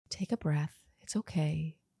take a breath. It's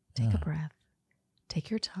okay. Take a breath.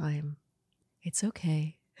 Take your time. It's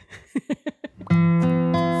okay.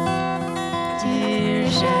 Dear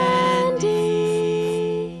Shandy.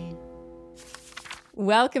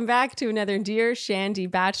 Welcome back to another Dear Shandy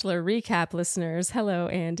Bachelor Recap, listeners. Hello,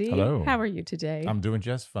 Andy. Hello. How are you today? I'm doing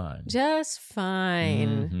just fine. Just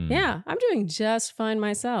fine. Mm-hmm. Yeah, I'm doing just fine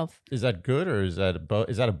myself. Is that good or is that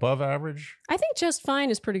above average? I think just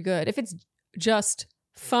fine is pretty good. If it's just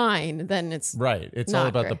fine, then it's right. It's not all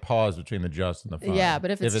about great. the pause between the just and the fine. Yeah,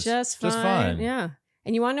 but if it's just fine, yeah.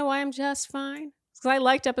 And you want to know why I'm just fine? Because I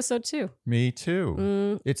liked episode 2. Me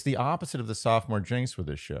too. It's the opposite of the sophomore jinx with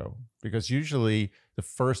this show, because usually the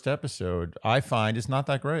first episode I find is not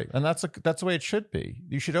that great, and that's the way it should be.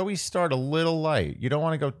 You should always start a little light. You don't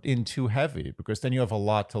want to go in too heavy, because then you have a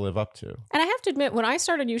lot to live up to. And I have to admit, when I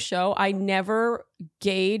start a new show, I never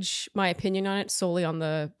gauge my opinion on it solely on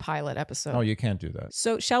the pilot episode. Oh, you can't do that.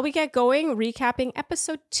 So shall we get going? Recapping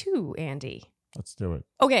episode 2, Andy. Let's do it.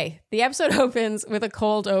 Okay, the episode opens with a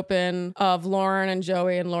cold open of Lauren and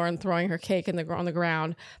Joey, and Lauren throwing her cake on the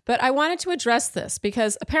ground. But I wanted to address this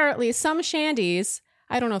because apparently some shandies,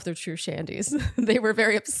 I don't know if they're true shandies, they were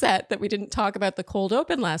very upset that we didn't talk about the cold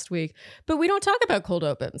open last week. But we don't talk about cold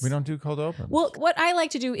opens. We don't do cold opens. Well, what I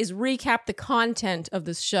like to do is recap the content of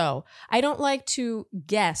this show. I don't like to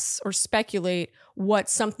guess or speculate what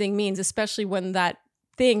something means, especially when that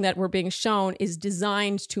thing that we're being shown is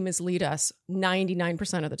designed to mislead us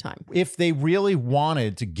 99% of the time. If they really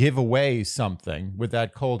wanted to give away something with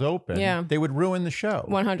that cold open, they would ruin the show.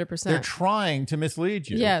 100%. They're trying to mislead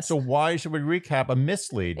you. Yes. So why should we recap a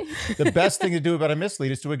mislead? The best thing to do about a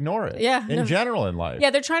mislead is to ignore it. Yeah. In general in life.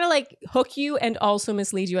 Yeah, they're trying to like hook you and also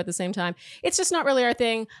mislead you at the same time. It's just not really our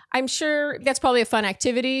thing. I'm sure that's probably a fun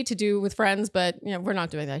activity to do with friends, but we're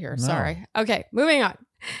not doing that here. No. Sorry. Okay, moving on.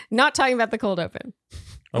 Not talking about the cold open.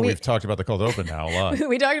 We've talked about the cold open now a lot.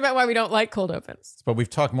 We talked about why we don't like cold opens. But we've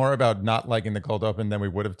talked more about not liking the cold open than we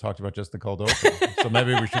would have talked about just the cold open. So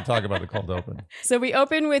maybe we should talk about the cold open. So we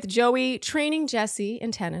open with Joey training Jesse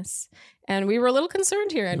in tennis. And we were a little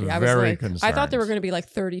concerned here, Andy. Very concerned. I thought there were going to be like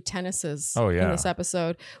 30 tennises in this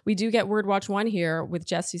episode. We do get Word Watch 1 here with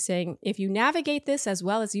Jesse saying, if you navigate this as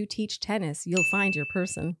well as you teach tennis, you'll find your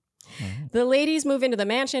person. Mm-hmm. The ladies move into the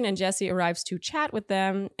mansion and Jesse arrives to chat with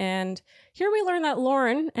them. And here we learn that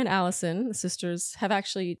Lauren and Allison, the sisters, have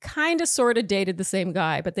actually kind of sort of dated the same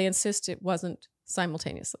guy, but they insist it wasn't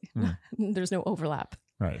simultaneously. There's no overlap.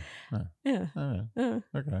 Right. Yeah.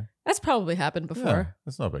 Okay. That's probably happened before. Yeah,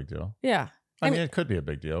 that's no big deal. Yeah. I mean, it could be a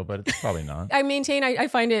big deal, but it's probably not. I maintain I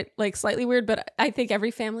find it like slightly weird, but I think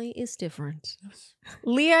every family is different. Yes.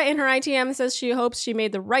 Leah in her ITM says she hopes she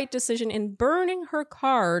made the right decision in burning her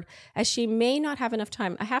card as she may not have enough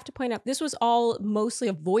time. I have to point out, this was all mostly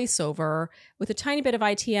a voiceover with a tiny bit of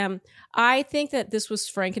ITM. I think that this was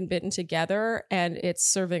frankenbitten together and it's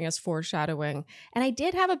serving as foreshadowing. And I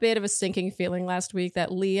did have a bit of a sinking feeling last week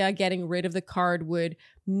that Leah getting rid of the card would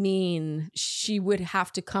mean she would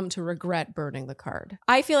have to come to regret burning the card.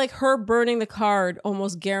 I feel like her burning the card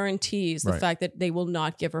almost guarantees the fact that they will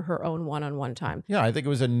not give her her own one-on-one time. Yeah, I think it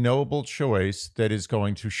was a noble choice that is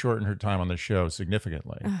going to shorten her time on the show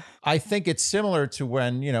significantly. I think it's similar to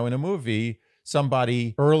when, in a movie,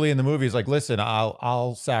 somebody early in the movie is like, listen,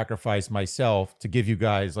 I'll sacrifice myself to give you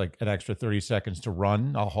guys like an extra 30 seconds to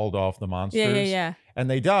run. I'll hold off the monsters. Yeah. And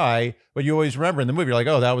they die, but you always remember in the movie, you're like,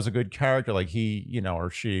 oh, that was a good character. Like he, or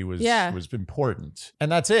she was important. And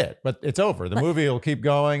that's it. But it's over. The movie will keep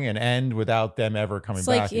going and end without them ever coming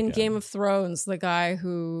back. It's like in Game of Thrones, the guy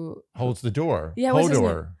who holds the door. Yeah,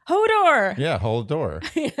 Hodor. Hodor. Yeah, hold door.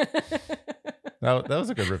 That was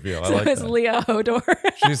a good reveal. So I like it's that. Leah Hodor.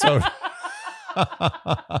 She's Hodor.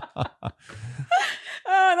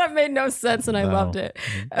 Oh, that made no sense and I loved it.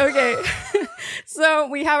 Okay. So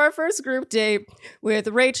we have our first group date with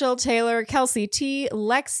Rachel, Taylor, Kelsey T,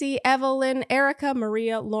 Lexi, Evelyn, Erica,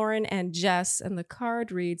 Maria, Lauren, and Jess. And the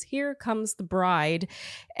card reads, "Here comes the bride."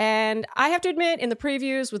 And I have to admit, in the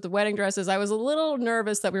previews with the wedding dresses, I was a little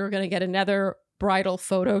nervous that we were going to get another bridal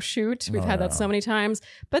photo shoot. We've had that so many times.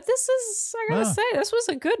 But this is, I gotta say, this was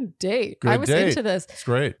a good date. I was into this. It's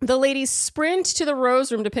great. The ladies sprint to the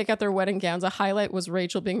rose room to pick out their wedding gowns. A highlight was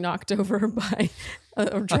Rachel being knocked over by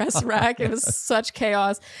a dress rack. It was such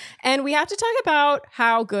chaos. And we have to talk about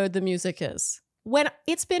how good the music is. When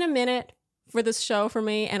it's been a minute for this show for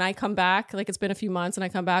me and I come back, like it's been a few months and I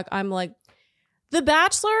come back, I'm like, The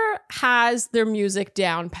Bachelor has their music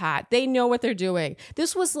down pat. They know what they're doing.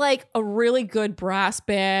 This was like a really good brass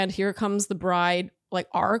band. Here Comes the Bride, like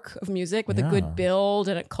arc of music with a good build,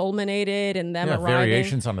 and it culminated in them arriving.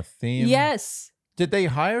 Variations on the theme. Yes. Did they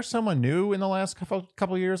hire someone new in the last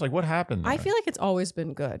couple of years? Like what happened there? I feel like it's always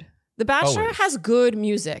been good. The Bachelor Always. has good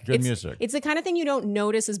music. Good music. It's the kind of thing you don't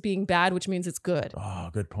notice as being bad, which means it's good. Oh,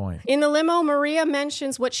 good point. In the limo, Maria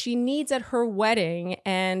mentions what she needs at her wedding,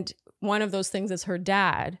 and one of those things is her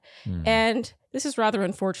dad. And this is rather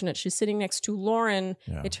unfortunate. She's sitting next to Lauren.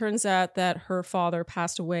 Yeah. It turns out that her father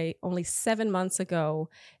passed away only 7 months ago.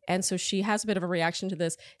 And so she has a bit of a reaction to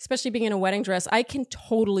this, especially being in a wedding dress. I can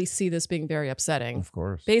totally see this being very upsetting. Of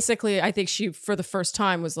course. Basically, I think she, for the first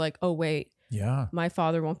time, was like, oh, wait. Yeah. My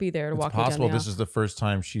father won't be there to walk me down possible the aisle. this is the first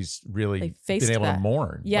time she's really been faced able to that.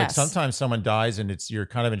 mourn. Yes. Like sometimes someone dies and you're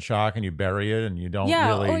kind of in shock and you bury it and you don't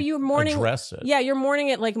really or you're mourning, address it. Yeah, you're mourning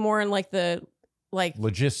it like more in like the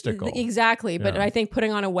logistical. Exactly. But Yeah. I think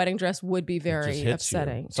putting on a wedding dress would be It very just hits you.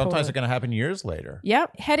 upsetting. Sometimes Totally. it's going to happen years later.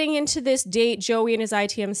 Yep. Heading into this date, Joey in his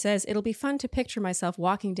ITM says, it'll be fun to picture myself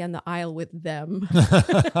walking down the aisle with them.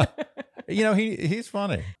 He's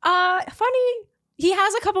funny. Funny. He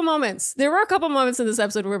has a couple moments. There were a couple moments in this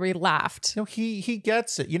episode where we laughed. He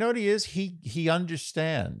gets it. You know what he is? He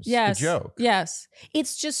understands Yes. the joke. Yes.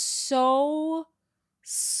 It's just so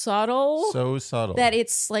subtle. So subtle. That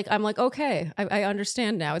it's like, I'm like, okay, I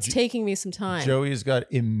understand now. It's taking me some time. Joey's got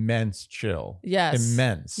immense chill. Yes.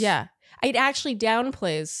 Immense. Yeah. It actually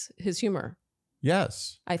downplays his humor,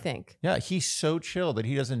 Yes. I think. Yeah, he's so chill that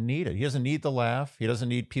he doesn't need it. He doesn't need the laugh. He doesn't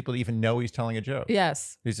need people to even know he's telling a joke.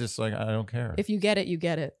 Yes. He's just like, I don't care. If you get it, you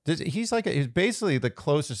get it. He's basically the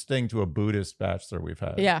closest thing to a Buddhist bachelor we've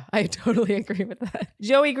had. Yeah, I totally agree with that.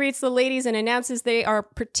 Joey greets the ladies and announces they are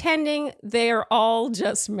pretending they are all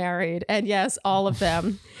just married. And yes, all of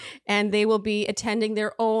them. And they will be attending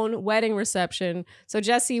their own wedding reception. So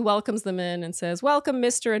Jesse welcomes them in and says, welcome,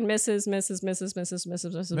 Mr. and Mrs.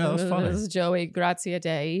 Yeah, that's funny. Mrs. Joey, grazie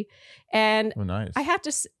Dei. And Oh, nice. I have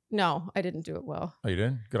to, no, I didn't do it well. Oh, you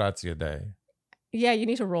didn't? Grazie Dei. Yeah, you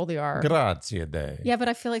need to roll the R. Grazie Dei. Yeah, but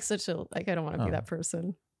I feel like I don't want to be that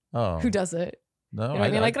person Oh. who does it. No, You know what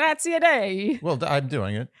I mean? Like, grazie Dei. Well, I'm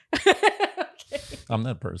doing it. Okay. I'm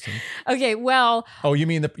that person. Okay, well. Oh, you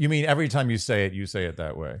mean every time you say it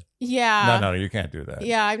that way? Yeah. No, you can't do that.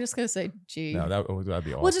 Yeah, I'm just going to say G. No, that'd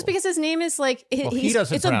be awful. Well, just because his name is like, he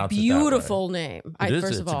doesn't it's a pronounce it that beautiful name, it's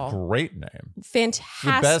first of all. a great name.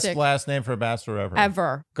 Fantastic. The best last name for a bachelor ever.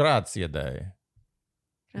 Ever. Grazie Dei.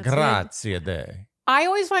 Grazie Dei. I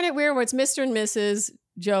always find it weird when it's Mr. and Mrs.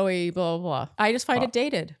 Joey, blah, blah, blah. I just find it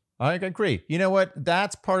dated. I agree. You know what?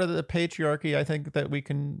 That's part of the patriarchy I think that we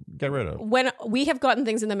can get rid of. When we have gotten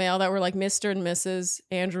things in the mail that were like Mr. and Mrs.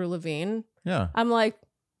 Andrew Levine, Yeah. I'm like,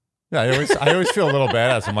 Yeah, I always feel a little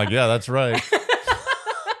badass. I'm like, yeah, that's right.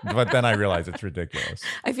 But then I realize it's ridiculous.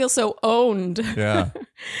 I feel so owned. Yeah.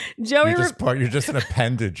 Joey You're just an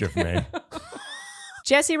appendage of me.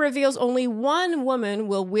 Jesse reveals only one woman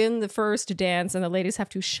will win the first dance, and the ladies have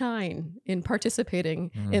to shine in participating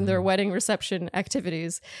in their wedding reception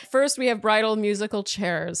activities. First, we have bridal musical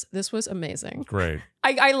chairs. This was amazing. Great.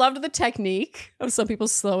 I loved the technique of some people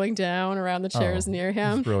slowing down around the chairs near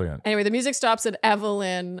him. It's brilliant. Anyway, the music stops at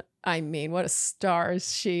Evelyn. I mean, what a star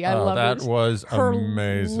is she? I love that was her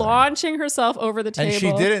amazing. launching herself over the table. And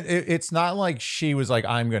she didn't. It's not like she was like,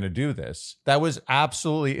 "I'm going to do this." That was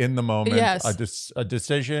absolutely in the moment. Yes. a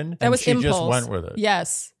decision. That and was she impulse. just went with it.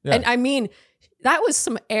 Yes. Yeah. And I mean, that was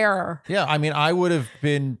some error. Yeah, I mean, I would have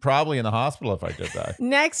been probably in the hospital if I did that.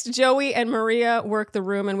 Next, Joey and Maria work the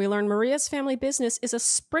room, and we learn Maria's family business is a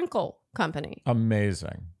sprinkle company.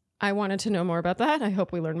 Amazing. I wanted to know more about that. I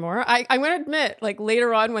hope we learn more. I'm going to admit, like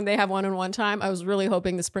later on when they have one-on-one time, I was really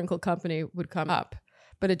hoping the sprinkle company would come up,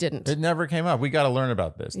 but it didn't. It never came up. We got to learn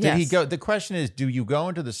about this. Did he go? The question is, do you go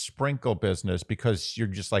into the sprinkle business because you're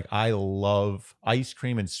just like, I love ice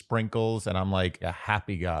cream and sprinkles, and I'm like a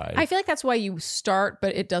happy guy? I feel like that's why you start,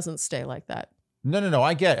 but it doesn't stay like that. No.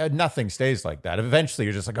 I get nothing stays like that. Eventually,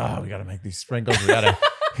 you're just like, oh, we got to make these sprinkles. We got to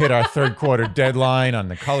hit our third quarter deadline on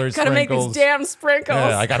the colored Gotta sprinkles. make these damn sprinkles.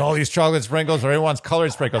 Yeah, I got all these chocolate sprinkles. Everyone wants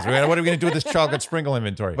colored sprinkles. What are we going to do with this chocolate sprinkle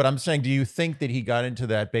inventory? But I'm saying, do you think that he got into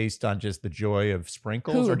that based on just the joy of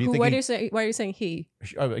sprinkles, or do you think? Why are you saying he?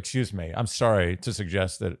 Oh, excuse me. I'm sorry to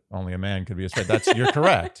suggest that only a man could be a straight. You're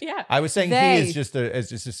correct. Yeah. I was saying They. he is just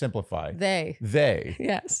to simplify. They.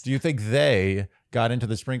 Yes. Do you think they got into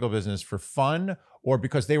the sprinkle business for fun, or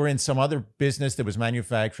because they were in some other business that was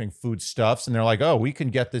manufacturing foodstuffs and they're like, oh, we can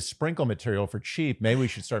get this sprinkle material for cheap. Maybe we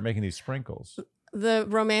should start making these sprinkles. The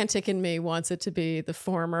romantic in me wants it to be the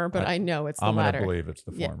former, but I know it's the I'm latter. going to believe it's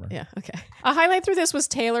the former. Yeah, okay. A highlight through this was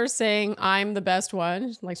Taylor saying, I'm the best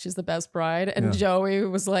one, like she's the best bride. And Joey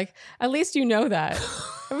was like, at least you know that.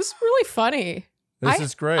 It was really funny. This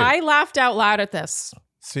is great. I laughed out loud at this.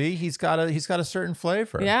 See, he's got a certain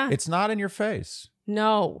flavor. Yeah. It's not in your face.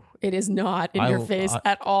 No, it is not in your face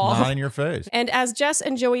at all. Not in your face. And as Jess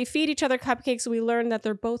and Joey feed each other cupcakes, we learn that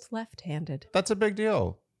they're both left-handed. That's a big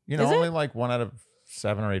deal. You know, only like 1 out of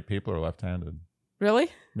 7 or 8 people are left-handed. Really?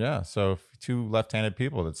 Yeah. So if 2 left-handed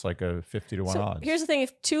people, that's like a 50 to 1 odds. Here's the thing.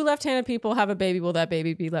 If 2 left-handed people have a baby, will that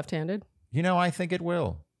baby be left-handed? You know, I think it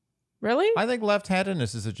will. Really? I think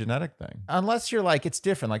left-handedness is a genetic thing. Unless you're like, it's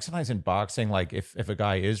different. Like sometimes in boxing, like if a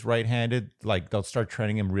guy is right-handed, like they'll start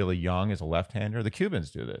training him really young as a left-hander. The Cubans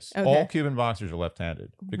do this. Okay. All Cuban boxers are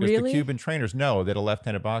left-handed because the Cuban trainers know that a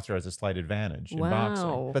left-handed boxer has a slight advantage in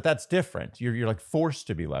boxing. But that's different. You're like forced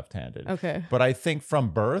to be left-handed. Okay. But I think from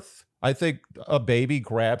birth, I think a baby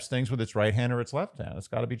grabs things with its right hand or its left hand. It's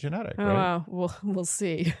got to be genetic, right? Wow. We'll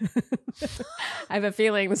see. I have a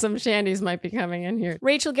feeling some shandies might be coming in here.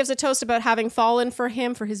 Rachel gives a toast about having fallen for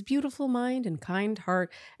him for his beautiful mind and kind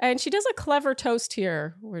heart. And she does a clever toast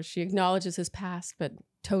here where she acknowledges his past, but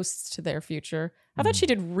toasts to their future. I thought she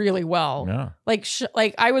did really well. Yeah.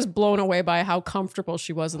 Like I was blown away by how comfortable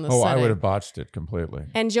she was in the setting. I would have botched it completely.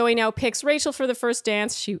 And Joey now picks Rachel for the first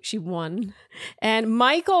dance. She won. And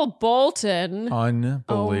Michael Bolton. Unbelievable.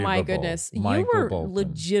 Oh my goodness. You were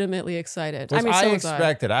legitimately excited. I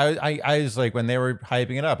expected. I was like, when they were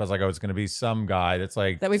hyping it up, I was like, oh, it's going to be some guy that's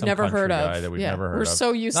like that we've never heard of. That we've never heard of. We're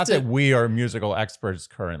so used to. Not that we are musical experts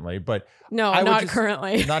currently, but no, not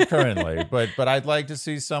currently. Not currently, but I'd like to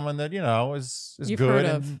see someone that, you know, is good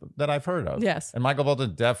and that I've heard of. Yes. And Michael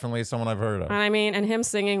Bolton definitely is someone I've heard of. I mean, and him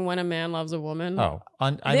singing When a Man Loves a Woman. Oh,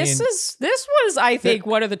 this was, I think,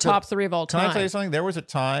 one of the top 3 of all time. Can I tell you something? There was a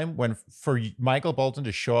time when for Michael Bolton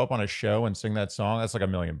to show up on a show and sing that song, that's like $1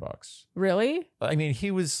 million. Really? I mean,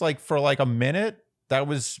 he was like, for like a minute, that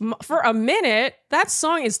was... For a minute, that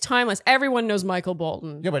song is timeless. Everyone knows Michael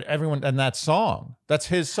Bolton. Yeah, but everyone... And that song, that's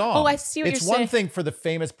his song. Oh, I see what you're saying. It's one thing for the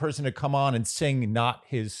famous person to come on and sing not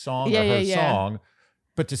his song or her song,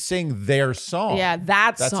 but to sing their song. Yeah,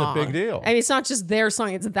 that's a big deal. I mean, it's not just their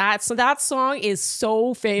song. It's that. So that song is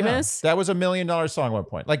so famous. Yeah, that was $1 million song at one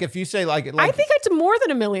point. Like if you say like I think it's more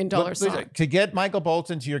than $1 million song. To get Michael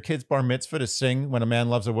Bolton to your kid's bar mitzvah to sing When a Man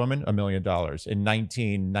Loves a Woman, $1 million in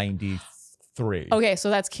 1993. Okay, so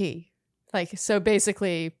that's key. Like, so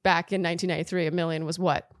basically back in 1993, $1 million was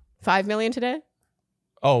what? 5 million today?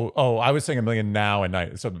 Oh, I was saying $1 million now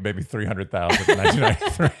and so maybe 300,000 in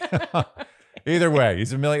 1993. Either way,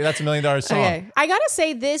 he's $1 million. That's $1 million song. Okay, I gotta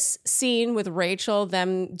say, this scene with Rachel,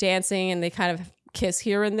 them dancing and they kind of kiss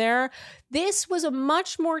here and there. This was a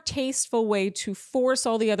much more tasteful way to force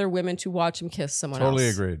all the other women to watch him kiss someone else. Totally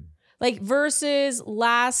agreed. Like versus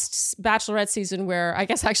last Bachelorette season where I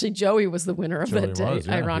guess actually Joey was the winner of that date,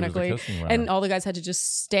 ironically. And all the guys had to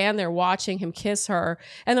just stand there watching him kiss her.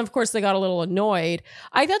 And of course they got a little annoyed.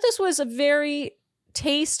 I thought this was a very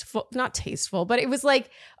not tasteful, but it was like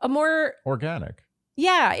a more... organic.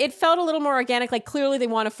 Yeah, it felt a little more organic. Like clearly they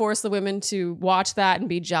want to force the women to watch that and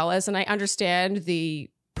be jealous. And I understand the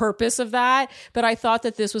purpose of that, but I thought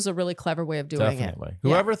that this was a really clever way of doing it.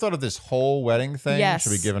 Whoever thought of this whole wedding thing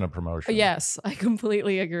should be given a promotion. Yes, I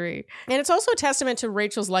completely agree. And it's also a testament to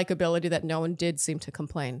Rachel's likability that no one did seem to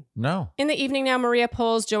complain. No. In the evening now, Maria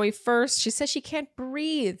pulls Joey first. She says she can't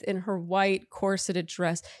breathe in her white corseted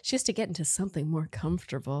dress. She has to get into something more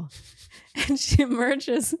comfortable. And she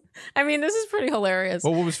emerges. I mean, this is pretty hilarious.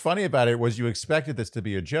 Well, what was funny about it was you expected this to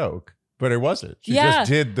be a joke. But it wasn't. She just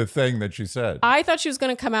did the thing that she said. I thought she was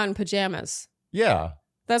going to come out in pajamas. Yeah.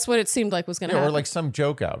 That's what it seemed like was going to happen. Or like some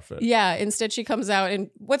joke outfit. Yeah. Instead, she comes out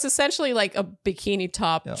in what's essentially like a bikini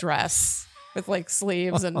top dress with like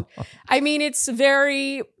sleeves. And I mean, it's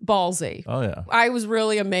very ballsy. Oh, yeah. I was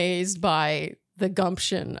really amazed by the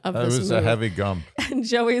gumption of this move. It was a heavy gump. And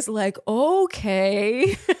Joey's like,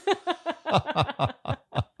 okay.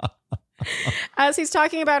 As he's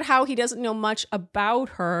talking about how he doesn't know much about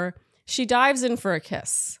her, she dives in for a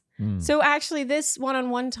kiss. So actually this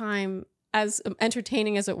one-on-one time, as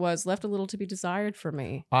entertaining as it was, left a little to be desired for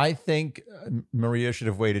me. I think Maria should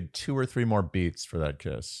have waited 2 or 3 more beats for that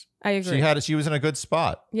kiss. I agree. She was in a good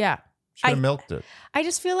spot. Yeah. Should have milked it. I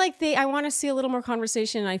just feel like I want to see a little more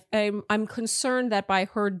conversation. I'm concerned that by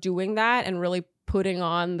her doing that and really putting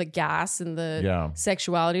on the gas in the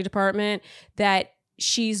sexuality department, that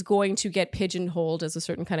she's going to get pigeonholed as a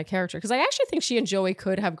certain kind of character. Because I actually think she and Joey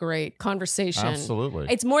could have great conversation. Absolutely.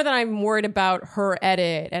 It's more that I'm worried about her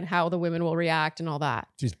edit and how the women will react and all that.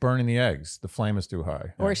 She's burning the eggs. The flame is too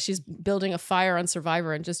high. Or she's building a fire on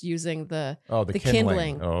Survivor and just using the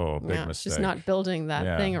kindling. Oh, big mistake. She's not building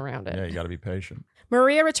that thing around it. Yeah, you got to be patient.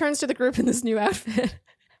 Maria returns to the group in this new outfit.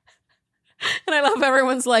 And I love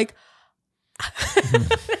everyone's like...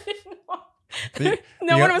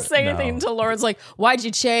 No one was saying anything until Lauren's like, why'd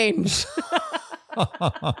you change?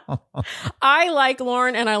 I like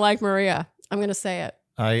Lauren and I like Maria. I'm going to say it.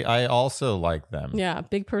 I also like them. Yeah,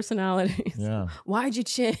 big personalities. Yeah. Why'd you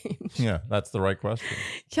change? Yeah, that's the right question.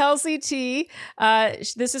 Kelsey T.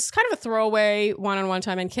 This is kind of a throwaway one-on-one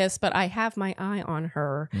time and kiss, but I have my eye on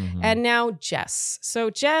her. Mhm. And now Jess.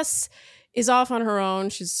 So Jess is off on her own.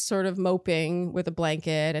 She's sort of moping with a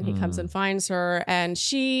blanket, and he comes and finds her. And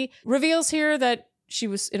she reveals here that she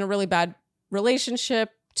was in a really bad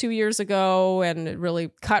relationship 2 years ago, and it really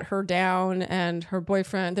cut her down. And her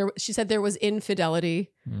boyfriend, she said there was infidelity.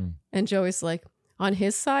 And Joey's like, on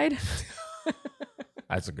his side?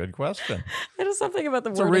 That's a good question. It was something about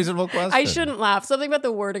the It's wording. a reasonable question. I shouldn't laugh. Something about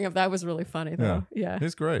the wording of that was really funny, though. Yeah.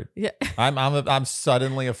 He's great. Yeah. I'm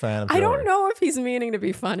suddenly a fan of Joey. I don't know if he's meaning to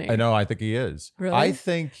be funny. I know. I think he is. Really? I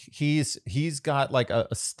think he's got like a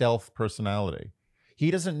stealth personality. He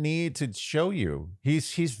doesn't need to show you.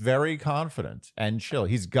 He's very confident and chill.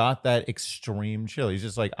 He's got that extreme chill. He's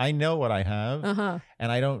just like, I know what I have,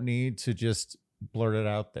 and I don't need to just blurt it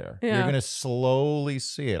out there. Yeah. You're gonna slowly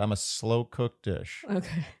see it. I'm a slow cooked dish.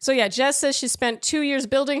 Okay. So yeah, Jess says she spent 2 years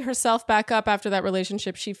building herself back up after that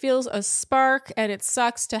relationship. She feels a spark, and it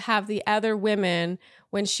sucks to have the other women,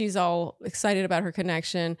 when she's all excited about her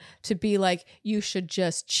connection, to be like, you should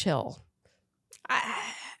just chill.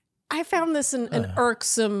 I found this an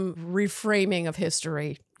irksome reframing of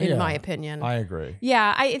history, in my opinion. I agree.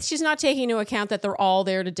 Yeah, she's not taking into account that they're all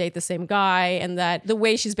there to date the same guy, and that the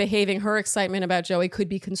way she's behaving, her excitement about Joey could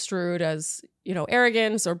be construed as,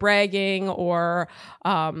 arrogance or bragging, or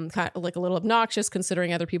kind of like a little obnoxious,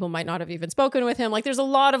 considering other people might not have even spoken with him. Like, there's a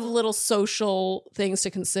lot of little social things to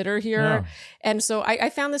consider here. Yeah. And so I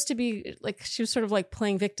found this to be like, she was sort of like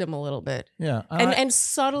playing victim a little bit. Yeah. And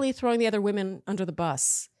subtly throwing the other women under the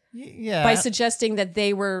bus. Yeah. By suggesting that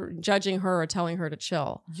they were judging her or telling her to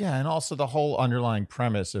chill. Yeah. And also the whole underlying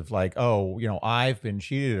premise of like, oh, I've been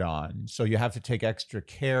cheated on, so you have to take extra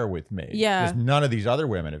care with me. Yeah. Because none of these other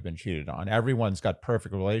women have been cheated on. Everyone's got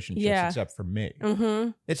perfect relationships except for me. Mm-hmm.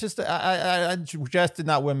 It's just, Jess did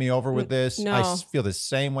not win me over with this. No. I feel the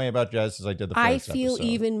same way about Jess as I did the first I feel episode.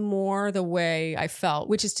 even more the way I felt,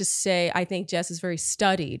 which is to say, I think Jess is very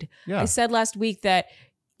studied. Yeah. I said last week that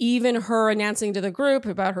even her announcing to the group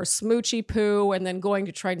about her smoochy poo and then going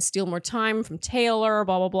to try and steal more time from Taylor,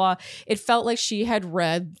 blah, blah, blah. It felt like she had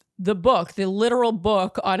read the book, the literal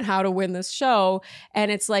book on how to win this show. And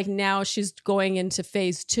it's like now she's going into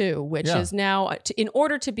phase 2, which is now, in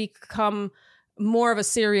order to become more of a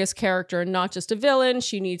serious character, not just a villain,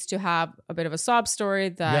 she needs to have a bit of a sob story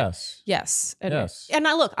that yes. And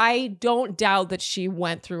I don't doubt that she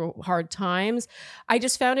went through hard times. I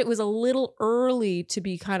just found it was a little early to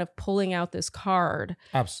be kind of pulling out this card.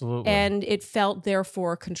 Absolutely. And it felt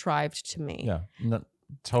therefore contrived to me. Yeah. No,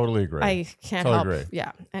 totally agree. I can't totally help. Agree.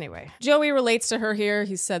 Yeah. Anyway, Joey relates to her here.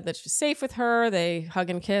 He said that she's safe with her. They hug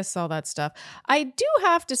and kiss, all that stuff. I do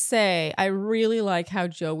have to say, I really like how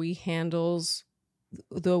Joey handles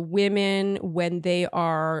the women when they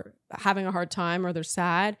are having a hard time or they're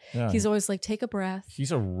sad. Yeah. He's always like, take a breath.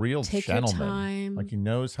 He's a real Take gentleman. your time. Like, he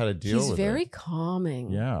knows how to deal with it. He's very calming.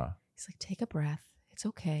 Yeah. He's like, take a breath. It's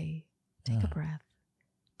okay. Take a breath.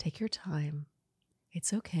 Take your time.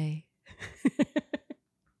 It's okay.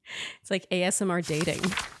 It's like ASMR dating.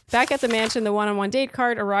 Back at the mansion, the one-on-one date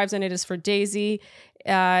card arrives, and it is for Daisy.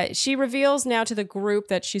 She reveals now to the group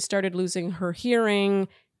that she started losing her hearing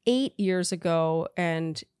 8 years ago,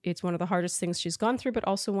 and it's one of the hardest things she's gone through, but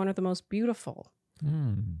also one of the most beautiful.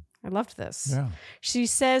 I loved this. Yeah. She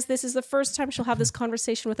says this is the first time she'll have this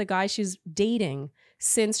conversation with a guy she's dating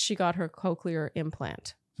since she got her cochlear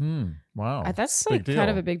implant. Wow. That's like kind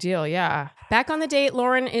of a big deal. Yeah. Back on the date,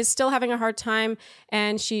 Lauren is still having a hard time,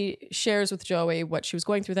 and she shares with Joey what she was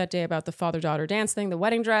going through that day about the father-daughter dance thing, the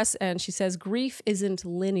wedding dress, and she says grief isn't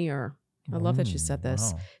linear. I love that she said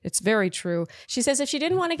this. Wow. It's very true. She says if she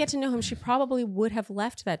didn't want to get to know him, she probably would have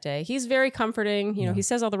left that day. He's very comforting. He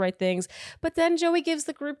says all the right things. But then Joey gives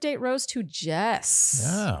the group date rose to Jess.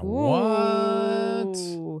 Yeah. Ooh.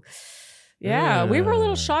 What? Yeah, we were a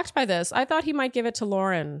little shocked by this. I thought he might give it to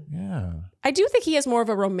Lauren. Yeah. I do think he has more of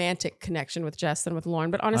a romantic connection with Jess than with Lauren,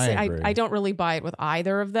 but honestly, I don't really buy it with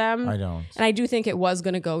either of them. I don't. And I do think it was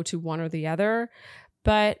going to go to one or the other.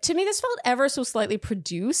 But to me, this felt ever so slightly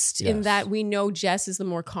produced in that we know Jess is the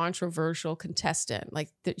more controversial contestant. Like,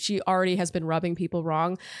 she already has been rubbing people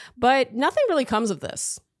wrong, but nothing really comes of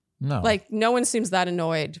this. No. Like, no one seems that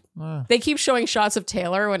annoyed. They keep showing shots of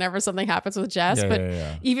Taylor whenever something happens with Jess, but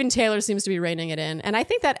even Taylor seems to be reining it in. And I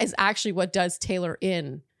think that is actually what does Taylor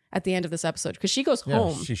in at the end of this episode, because she goes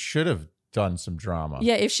home. She should have done some drama.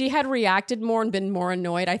 Yeah, if she had reacted more and been more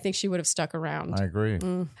annoyed, I think she would have stuck around. I agree.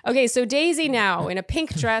 Okay, so Daisy now in a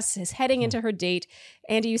pink dress is heading into her date.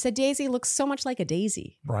 Andy, you said Daisy looks so much like a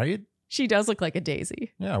daisy. Right? She does look like a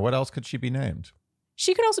daisy. Yeah, what else could she be named?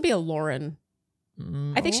 She could also be a Lauren.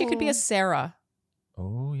 I think she could be a Sarah.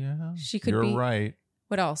 Oh, yeah. She could You're be. right.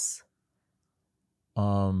 What else?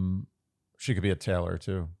 She could be a Taylor,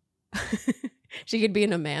 too. She could be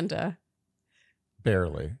an Amanda.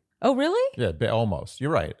 Barely. Oh, really? Yeah, almost.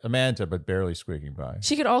 You're right. Amanda, but barely squeaking by.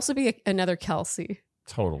 She could also be another Kelsey.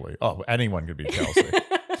 Totally. Oh, anyone could be Kelsey.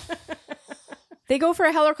 They go for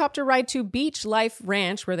a helicopter ride to Beach Life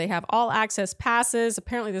Ranch where they have all access passes.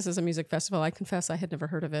 Apparently this is a music festival. I confess I had never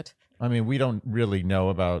heard of it. I mean, we don't really know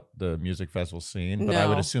about the music festival scene, but I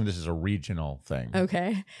would No. assume this is a regional thing.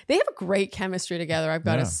 Okay. They have a great chemistry together, I've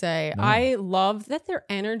got to say. Yeah. I love that their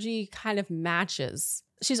energy kind of matches.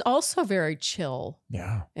 She's also very chill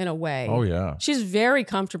Yeah. in a way. Oh, yeah. She's very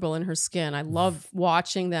comfortable in her skin. I love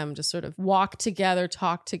watching them just sort of walk together,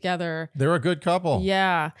 talk together. They're a good couple.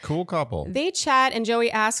 Yeah. Cool couple. They chat and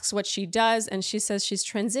Joey asks what she does and she says she's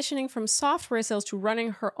transitioning from software sales to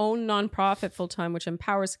running her own nonprofit full-time, which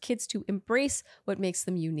empowers kids to embrace what makes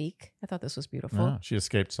them unique. I thought this was beautiful. Yeah, she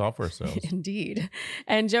escaped software sales. Indeed.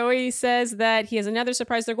 And Joey says that he has another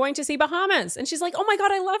surprise. They're going to see Bahamas. And she's like, oh my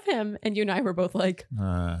God, I love him. And you and I were both like,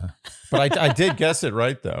 but I did guess it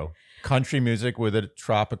right, though. Country music with a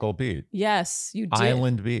tropical beat. yes, you did.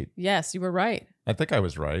 Island beat. Yes, you were right. I think I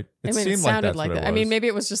was right. It I mean, seemed it sounded like like that's that. what it I mean, was. maybe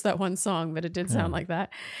it was just that one song, but it did sound like that.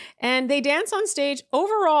 And they dance on stage.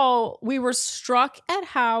 Overall, we were struck at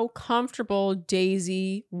how comfortable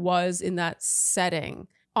Daisy was in that setting.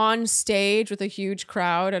 On stage with a huge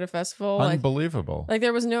crowd at a festival. Unbelievable. Like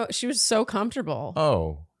there was she was so comfortable.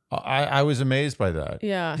 Oh, I was amazed by that.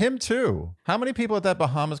 Yeah. Him too. How many people at that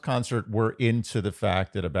Bahamas concert were into the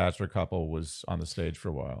fact that a bachelor couple was on the stage for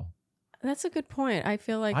a while? That's a good point. I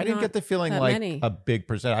feel like I didn't get the feeling that like many. a big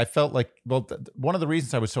percent. I felt like, well, one of the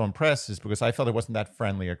reasons I was so impressed is because I felt it wasn't that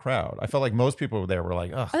friendly a crowd. I felt like most people there were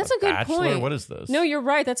like, oh, That's a good Bachelor? point. What is this? No, you're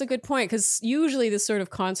right. That's a good point. Because usually this sort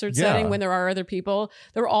of concert Yeah. setting, when there are other people,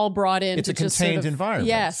 they're all brought in It's to a just contained sort of, environment.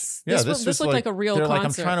 Yes. Yeah, this was looked like a real they're concert.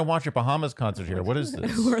 like, I'm trying to watch a Bahamas concert here. What is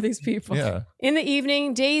this? Who are these people? Yeah. In the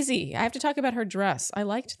evening, Daisy, I have to talk about her dress. I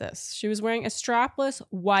liked this. She was wearing a strapless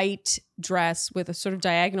white dress with a sort of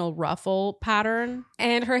diagonal ruffle pattern.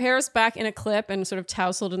 And her hair is back in a clip and sort of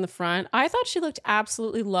tousled in the front. I thought she looked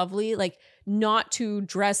absolutely lovely, like not too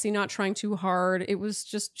dressy, not trying too hard. It was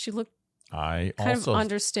just, she looked I kind also of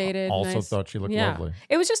understated. also nice. thought she looked Yeah. lovely.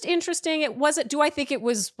 It was just interesting. It wasn't, do I think it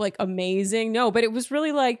was like amazing? No, but it was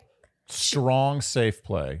really like, Strong, safe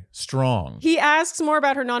play. Strong. he asks more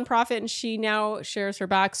about her nonprofit and she now shares her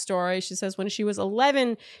backstory. She says when she was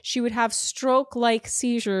 11, she would have stroke-like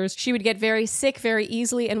seizures. She would get very sick very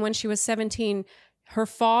easily. And when she was 17, her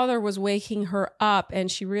father was waking her up and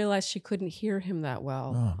she realized she couldn't hear him that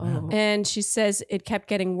well. Oh, man. And she says it kept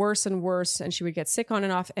getting worse and worse and she would get sick on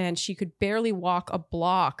and off and she could barely walk a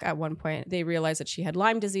block at one point. They realized that she had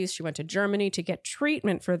Lyme disease. She went to Germany to get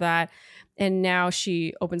treatment for that. And now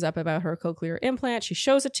she opens up about her cochlear implant. She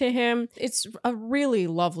shows it to him. It's a really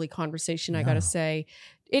lovely conversation, I gotta say.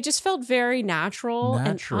 It just felt very natural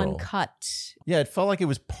and uncut. Yeah, it felt like it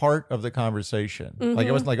was part of the conversation. Like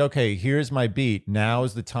it wasn't like, okay, here's my beat. Now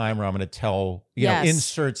is the time where I'm going to tell, you know,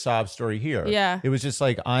 insert sob story here. Yeah. It was just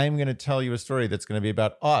like, I'm going to tell you a story that's going to be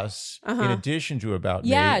about us in addition to about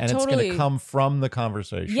me. Yeah, And it's totally. going to come from the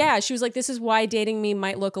conversation. Yeah, she was like, this is why dating me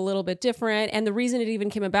might look a little bit different. And the reason it even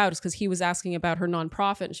came about is because he was asking about her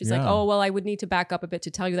nonprofit. And she's like, oh, well, I would need to back up a bit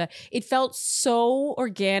to tell you that. It felt so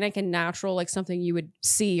organic and natural, like something you would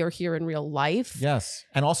see or hear in real life. Yes.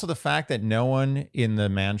 And also the fact that no one in the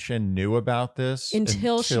mansion knew about this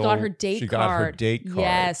Until she got her date she card. got her date card.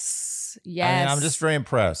 Yes. I mean, I'm just very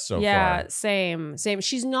impressed so Yeah, far. same.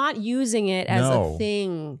 She's not using it as a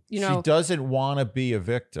thing. You know, she doesn't want to be a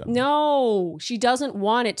victim. No, she doesn't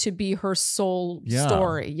want it to be her sole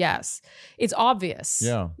story. Yes. It's obvious.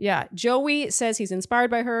 Yeah. Yeah. Joey says he's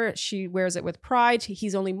inspired by her. She wears it with pride.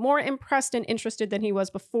 He's only more impressed and interested than he was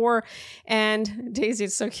before. And Daisy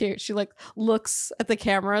is so cute. She like looks at the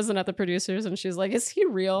cameras and at the producers and she's like, is he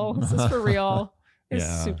real? Is this for real?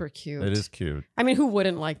 It's super cute. It is cute. I mean, who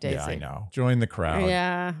wouldn't like Daisy? Yeah, I know. Join the crowd.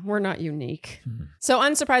 Yeah, we're not unique. So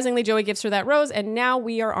unsurprisingly, Joey gives her that rose. And now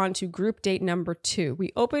we are on to group date number 2.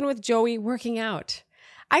 We open with Joey working out.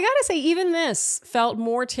 I gotta say, even this felt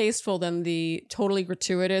more tasteful than the totally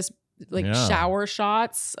gratuitous shower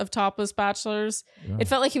shots of topless bachelors. Yeah. It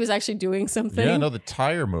felt like he was actually doing something. Yeah, no, the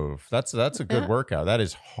tire move. That's a good workout. That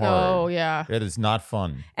is hard. Oh, yeah. It is not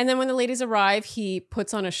fun. And then when the ladies arrive, he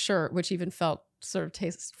puts on a shirt, which even felt sort of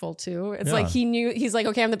tasteful too. It's like he's like,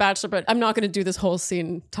 okay, I'm the bachelor, but I'm not going to do this whole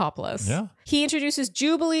scene topless. Yeah. He introduces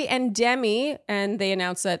Jubilee and Demi, and they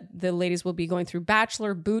announce that the ladies will be going through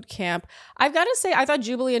bachelor boot camp. I've got to say, I thought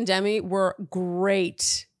Jubilee and Demi were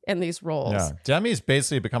great in these roles. Yeah. Demi's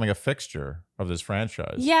basically becoming a fixture of this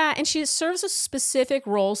franchise. Yeah, and she serves a specific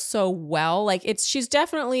role so well. Like she's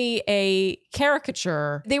definitely a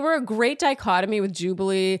caricature. They were a great dichotomy with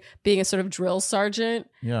Jubilee being a sort of drill sergeant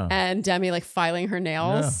and Demi like filing her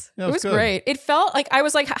nails. Yeah, it was great. It felt like I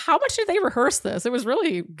was like, how much did they rehearse this? It was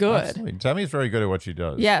really good. Absolutely. Demi's very good at what she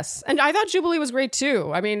does. Yes. And I thought Jubilee was great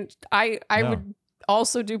too. I mean, I would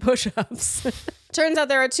also do push-ups. Turns out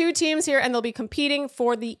there are 2 teams here and they'll be competing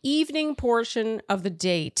for the evening portion of the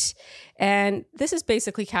date. And this is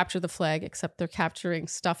basically capture the flag, except they're capturing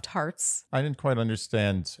stuffed hearts. I didn't quite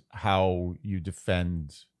understand how you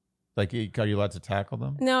defend. Like, are you allowed to tackle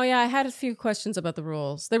them? No, yeah, I had a few questions about the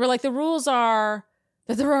rules. They were like, the rules are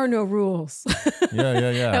that there are no rules. Yeah.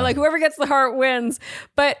 They're like, whoever gets the heart wins.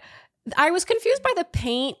 But I was confused by the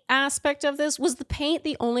paint aspect of this. Was the paint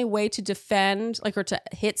the only way to defend, like, or to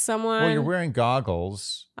hit someone? Well, you're wearing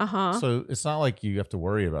goggles. Uh-huh. So it's not like you have to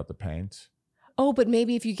worry about the paint. Oh, but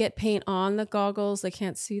maybe if you get paint on the goggles, they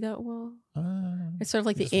can't see that well. It's sort of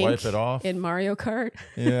like the ink wipe it off in Mario Kart.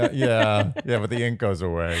 Yeah, but the ink goes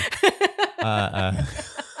away. The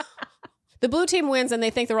blue team wins and they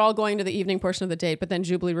think they're all going to the evening portion of the date, but then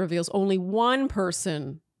Jubilee reveals only one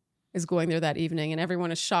person is going there that evening and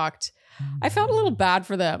everyone is shocked. I felt a little bad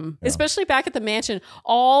for them, especially back at the mansion.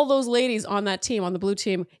 All those ladies on that team, on the blue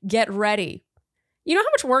team, get ready. You know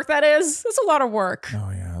how much work that is? It's a lot of work.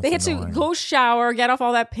 Oh, yeah. They had to go shower, get off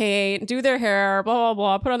all that paint, do their hair, blah, blah,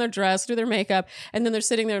 blah, put on their dress, do their makeup, and then they're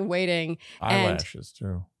sitting there and waiting. Eyelashes,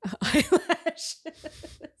 too. Eyelashes.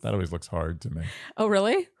 That always looks hard to me. Oh,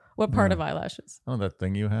 really? What part of eyelashes? Oh, that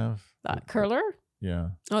thing you have? Curler? Yeah.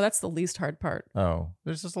 Oh, that's the least hard part. Oh,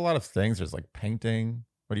 there's just a lot of things. There's like painting.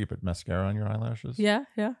 What do you put mascara on your eyelashes? Yeah.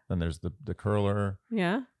 Then there's the curler.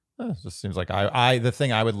 Yeah. It just seems like the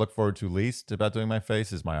thing I would look forward to least about doing my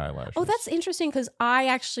face is my eyelashes. Oh, that's interesting because I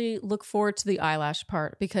actually look forward to the eyelash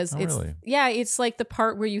part because it's like the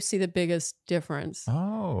part where you see the biggest difference.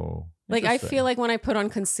 Oh, like I feel like when I put on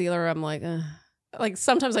concealer, I'm like, ugh. Like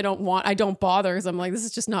sometimes I don't bother because I'm like, this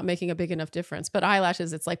is just not making a big enough difference. But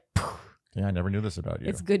eyelashes, it's like, poof. Yeah, I never knew this about you.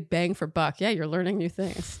 It's good bang for buck. Yeah, you're learning new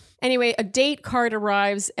things. Anyway, a date card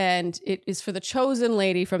arrives and it is for the chosen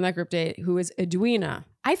lady from that group date who is Edwina.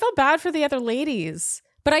 I felt bad for the other ladies,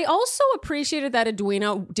 but I also appreciated that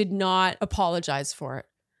Edwina did not apologize for it.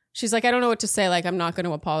 She's like, I don't know what to say. Like, I'm not going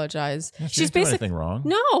to apologize. Yeah, she didn't do anything wrong.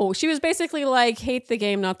 No, she was basically like, hate the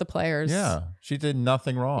game, not the players. Yeah, she did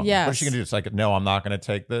nothing wrong. Yes. What is she going to do? It's like, no, I'm not going to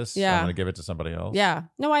take this. Yeah. I'm going to give it to somebody else. Yeah.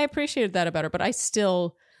 No, I appreciated that about her, but I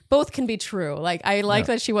still... Both can be true. Like, I like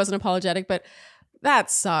that she wasn't apologetic, but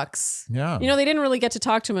that sucks. Yeah. You know, they didn't really get to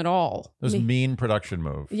talk to him at all. It was a mean production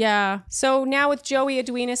move. Yeah. So now with Joey,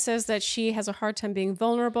 Edwina says that she has a hard time being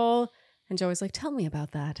vulnerable. And Joey's like, tell me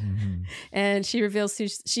about that. Mm-hmm. And she reveals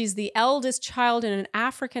she's the eldest child in an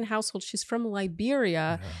African household. She's from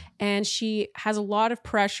Liberia, and she has a lot of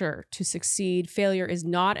pressure to succeed. Failure is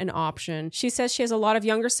not an option. She says she has a lot of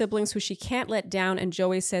younger siblings who she can't let down, and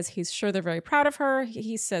Joey says he's sure they're very proud of her.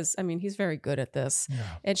 He says, I mean, he's very good at this. Yeah.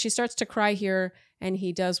 And she starts to cry here, and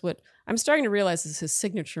he does what I'm starting to realize is his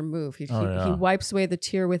signature move. He wipes away the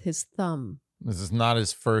tear with his thumb. This is not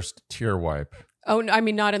his first tear wipe. Oh, I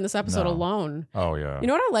mean, not in this episode alone. Oh, yeah. You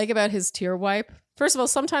know what I like about his tear wipe? First of all,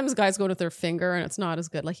 sometimes guys go with their finger and it's not as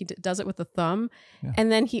good. Like he does it with the thumb. Yeah.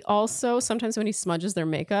 And then he also, sometimes when he smudges their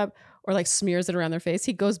makeup or like smears it around their face,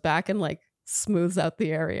 he goes back and like smooths out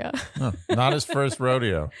the area. Not his first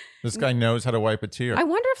rodeo. This guy knows how to wipe a tear. I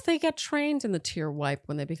wonder if they get trained in the tear wipe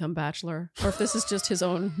when they become bachelor or if this is just his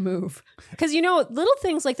own move. Because, you know, little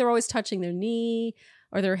things like they're always touching their knee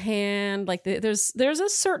or their hand, like there's a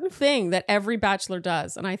certain thing that every bachelor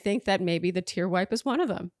does. And I think that maybe the tear wipe is one of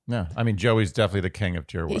them. Yeah. I mean, Joey's definitely the king of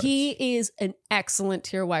tear wipes. He is an excellent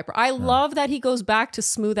tear wiper. I love that he goes back to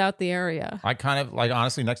smooth out the area. I kind of like,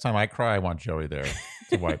 honestly, next time I cry, I want Joey there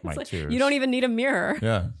to wipe my tears. You don't even need a mirror.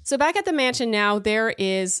 Yeah. So back at the mansion now, there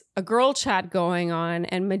is a girl chat going on,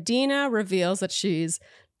 and Medina reveals that she's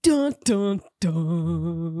dun dun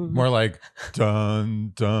dun. More like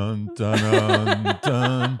dun dun dun dun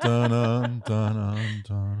dun dun dun dun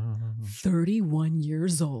dun. 31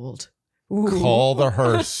 years old. Call the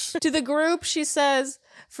hearse. To the group, she says,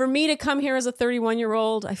 for me to come here as a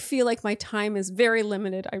 31-year-old, I feel like my time is very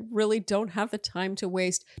limited. I really don't have the time to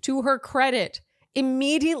waste. To her credit,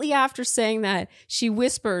 immediately after saying that, she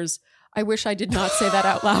whispers, I wish I did not say that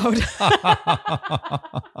out loud.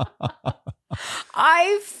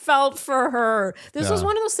 I felt for her. This was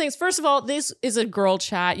one of those things. First of all, this is a girl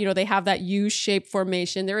chat. You know, they have that U-shaped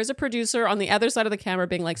formation. There is a producer on the other side of the camera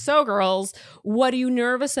being like, so girls, what are you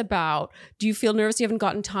nervous about? Do you feel nervous you haven't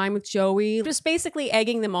gotten time with Joey? Just basically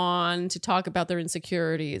egging them on to talk about their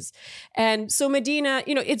insecurities. And so Medina,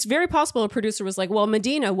 you know, it's very possible a producer was like, well,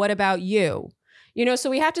 Medina, what about you? You know, so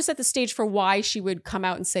we have to set the stage for why she would come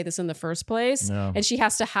out and say this in the first place. Yeah. And she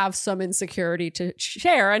has to have some insecurity to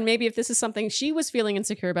share. And maybe if this is something she was feeling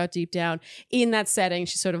insecure about deep down in that setting,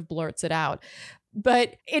 she sort of blurts it out.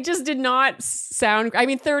 But it just did not sound, I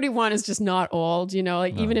mean, 31 is just not old, you know,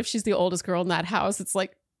 like even if she's the oldest girl in that house, it's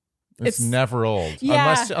like, it's never old.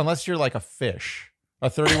 Yeah. Unless you're like a fish. A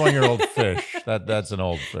 31-year-old fish. That's an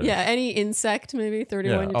old fish. Yeah, any insect, maybe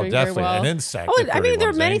 31, you're doing definitely. very well. An insect. Oh, I mean, there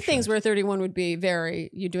are many things where 31 would be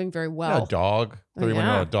you're doing very well. Yeah, a dog,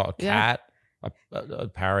 31-year-old dog, cat, a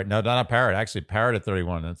parrot. No, not a parrot. Actually, parrot at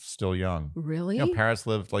 31, that's still young. Really? You know, parrots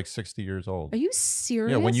live like 60 years old. Are you serious?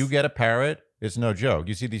 Yeah, when you get a parrot, it's no joke.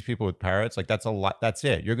 You see these people with parrots, like that's a lot. That's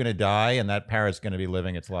it. You're going to die and that parrot's going to be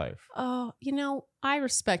living its life. Oh, you know, I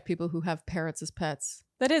respect people who have parrots as pets.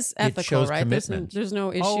 That is ethical, right? There's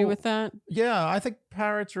no issue with that. Yeah, I think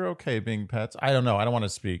parrots are okay being pets. I don't know. I don't want to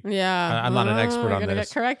speak. Yeah, I'm not an expert on this.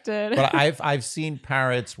 Get corrected. But I've seen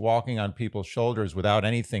parrots walking on people's shoulders without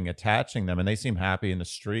anything attaching them, and they seem happy in the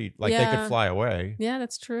street, like they could fly away. Yeah,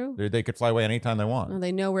 that's true. They could fly away anytime they want. Well,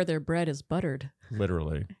 they know where their bread is buttered.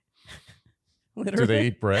 Literally. Literally. Do they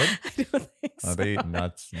eat bread? I don't think so. They eat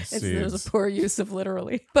nuts and seeds. There's a poor use of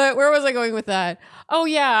literally. But where was I going with that? Oh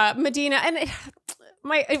yeah, Medina. And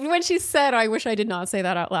when she said, I wish I did not say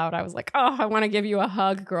that out loud, I was like, oh, I want to give you a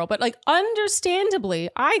hug, girl. But like, understandably,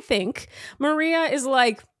 I think Maria is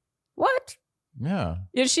like, what? Yeah.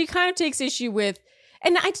 You know, she kind of takes issue with,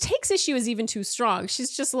 and takes issue is even too strong.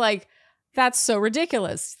 She's just like, that's so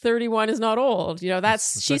ridiculous. 31 is not old. You know,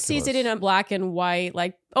 she sees it in a black and white,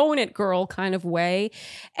 like, own it, girl kind of way.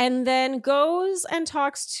 And then goes and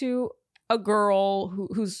talks to a girl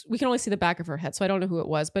who's, we can only see the back of her head, so I don't know who it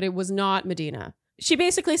was, but it was not Medina. She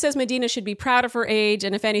basically says Medina should be proud of her age.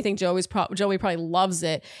 And if anything, Joey probably loves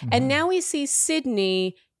it. Mm-hmm. And now we see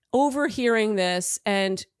Sydney overhearing this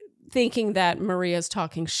and thinking that Maria's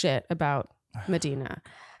talking shit about Medina.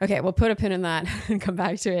 Okay, we'll put a pin in that and come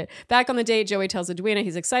back to it. Back on the date, Joey tells Edwina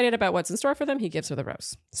he's excited about what's in store for them. He gives her the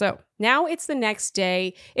rose. So now it's the next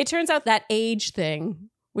day. It turns out that age thing,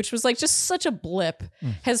 which was like just such a blip,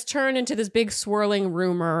 has turned into this big swirling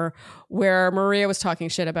rumor where Maria was talking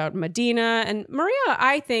shit about Medina. And Maria,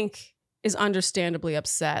 I think, is understandably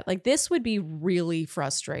upset. Like, this would be really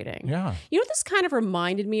frustrating. Yeah. You know what this kind of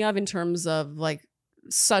reminded me of in terms of like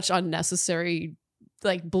such unnecessary,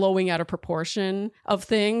 like blowing out of proportion of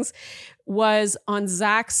things, was on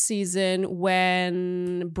Zach's season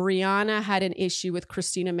when Brianna had an issue with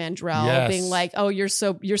Christina Mandrell being like, oh, you're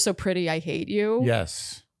so pretty, I hate you.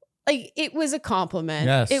 Yes. Like, it was a compliment.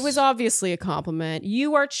 Yes. It was obviously a compliment.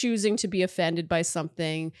 You are choosing to be offended by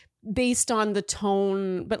something based on the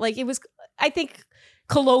tone, but like, it was, I think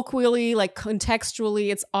colloquially, like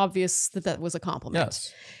contextually, it's obvious that was a compliment.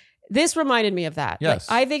 Yes. This reminded me of that. Yes.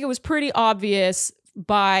 Like, I think it was pretty obvious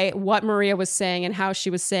by what Maria was saying and how she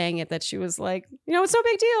was saying it, that she was like, you know, it's no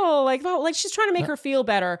big deal. Like, well, like she's trying to make her feel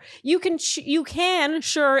better. You can,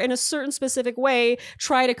 sure, in a certain specific way,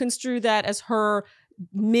 try to construe that as her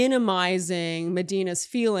minimizing Medina's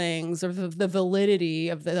feelings or the validity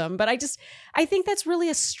of them. But I think that's really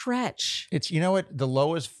a stretch. It's, you know what? The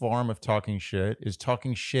lowest form of talking shit is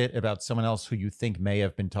talking shit about someone else who you think may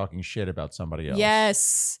have been talking shit about somebody else.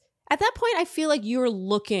 Yes. At that point, I feel like you're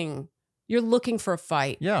looking for a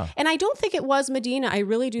fight. Yeah. And I don't think it was Medina. I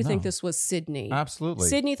really do think this was Sydney. Absolutely.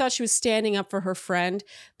 Sydney thought she was standing up for her friend.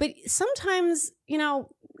 But sometimes, you know,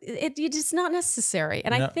 it's not necessary.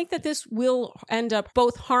 And I think that this will end up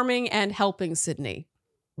both harming and helping Sydney.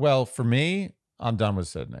 Well, for me, I'm done with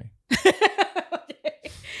Sydney.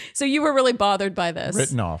 So you were really bothered by this.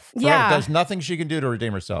 Written off. Yeah. There's nothing she can do to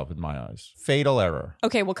redeem herself in my eyes. Fatal error.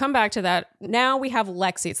 Okay, we'll come back to that. Now we have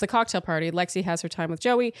Lexi. It's the cocktail party. Lexi has her time with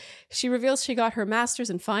Joey. She reveals she got her master's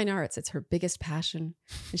in fine arts. It's her biggest passion.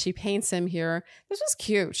 And she paints him here. This was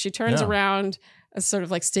cute. She turns around a sort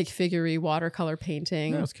of like stick figure-y watercolor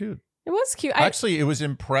painting. Yeah, it was cute. It was cute. Actually, it was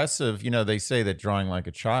impressive. You know, they say that drawing like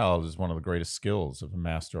a child is one of the greatest skills of a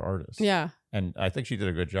master artist. Yeah. And I think she did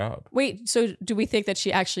a good job. Wait, so do we think that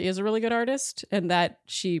she actually is a really good artist and that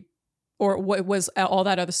she, or what was all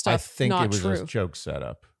that other stuff I think not it was true? a joke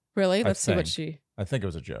setup. Really? Let's see what she... I think it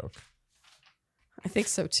was a joke. I think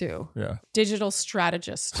so too. Yeah. Digital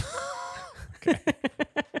strategist.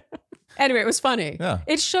 Anyway, it was funny. Yeah.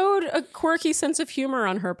 It showed a quirky sense of humor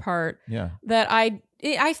on her part. Yeah. That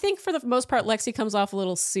I think for the most part, Lexi comes off a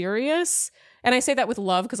little serious. And I say that with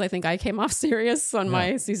love because I think I came off serious on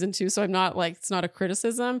my season 2. So I'm not like, it's not a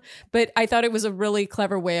criticism, but I thought it was a really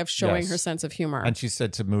clever way of showing her sense of humor. And she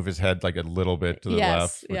said to move his head like a little bit to the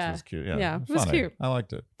left, which was cute. Yeah, it was cute. I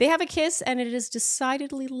liked it. They have a kiss and it is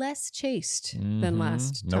decidedly less chaste than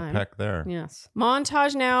last time. No peck there. Yes.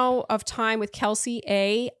 Montage now of time with Kelsey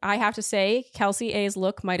A. I have to say, Kelsey A's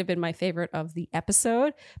look might have been my favorite of the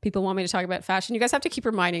episode. People want me to talk about fashion. You guys have to keep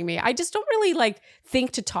reminding me. I just don't really like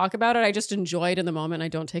think to talk about it. I just enjoy it in the moment. I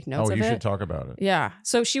don't take notes of it. Oh, you should talk about it. Yeah.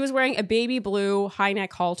 So she was wearing a baby blue high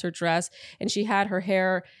neck halter dress and she had her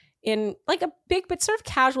hair in like a big but sort of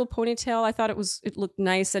casual ponytail. I thought it looked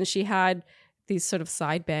nice, and she had these sort of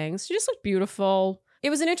side bangs. She just looked beautiful. It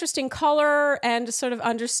was an interesting color and sort of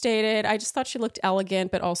understated. I just thought she looked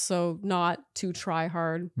elegant, but also not too try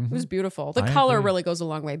hard. It was beautiful. The color really goes a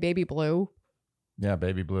long way. Baby blue. Yeah,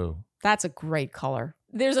 baby blue. That's a great color.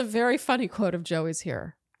 There's a very funny quote of Joey's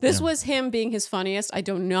here. This was him being his funniest. I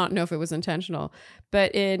do not know if it was intentional,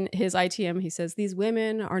 but in his ITM, he says, "These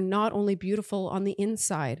women are not only beautiful on the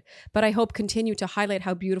inside, but I hope continue to highlight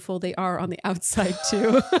how beautiful they are on the outside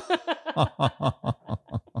too." I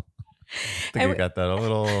think you got that a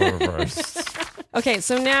little reversed. Okay,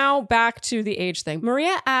 so now back to the age thing.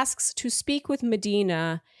 Maria asks to speak with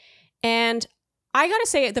Medina, and I gotta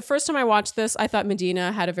say, the first time I watched this, I thought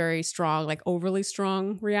Medina had a very strong, like overly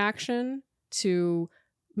strong reaction to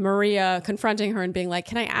Maria confronting her and being like,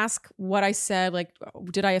 "Can I ask what I said? Like,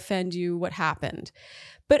 did I offend you? What happened?"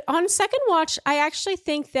 But on second watch, I actually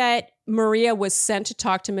think that Maria was sent to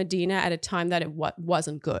talk to Medina at a time that it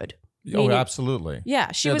wasn't good. Oh, absolutely. Yeah,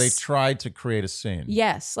 they tried to create a scene.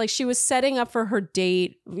 Yes, like she was setting up for her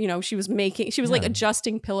date. You know, she was like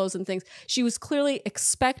adjusting pillows and things. She was clearly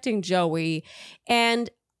expecting Joey, and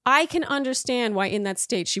I can understand why in that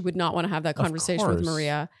state she would not want to have that conversation with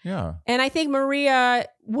Maria. Yeah. And I think Maria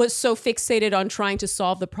was so fixated on trying to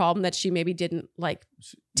solve the problem that she maybe didn't like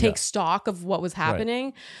take stock of what was happening.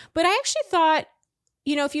 Right. But I actually thought,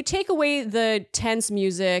 you know, if you take away the tense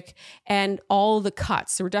music and all the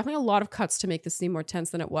cuts, there were definitely a lot of cuts to make this scene more tense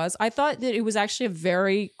than it was. I thought that it was actually a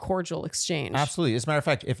very cordial exchange. Absolutely. As a matter of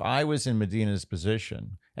fact, if I was in Medina's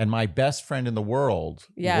position and my best friend in the world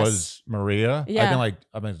was Maria, I'd be like,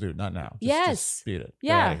 I'm going to do it. Not now. Just beat it.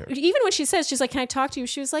 Yeah. Even when she says, she's like, "Can I talk to you?"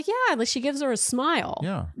 She was like, "Yeah." Like she gives her a smile.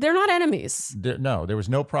 Yeah. They're not enemies. No, there was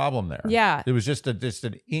no problem there. Yeah. It was just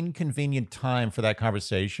an inconvenient time for that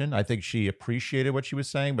conversation. I think she appreciated what she was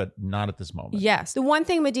saying, but not at this moment. Yes. The one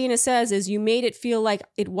thing Medina says is, "You made it feel like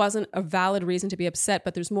it wasn't a valid reason to be upset,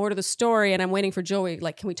 but there's more to the story. And I'm waiting for Joey.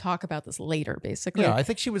 Like, can we talk about this later?" Basically. Yeah. I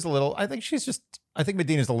think I think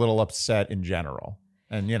Medina's a little upset in general.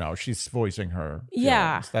 And, you know, she's voicing her feelings.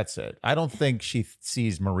 Yeah. That's it. I don't think she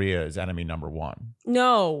sees Maria as enemy number one.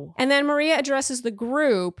 No. And then Maria addresses the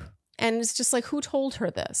group and it's just like, who told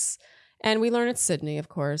her this? And we learn it's Sydney, of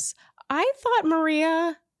course. I thought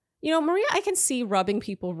Maria, I can see rubbing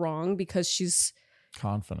people wrong because she's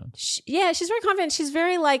confident. She's very confident. She's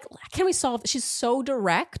very like, can we solve this? She's so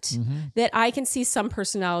direct that I can see some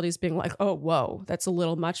personalities being like, oh, whoa, that's a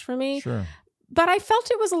little much for me. Sure. But I felt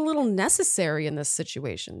it was a little necessary in this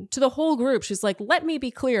situation. To the whole group, she's like, let me be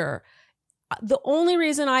clear. The only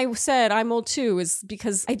reason I said I'm old too is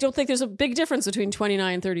because I don't think there's a big difference between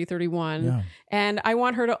 29, 30, 31. Yeah. And I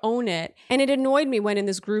want her to own it. And it annoyed me when in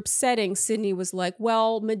this group setting, Sydney was like,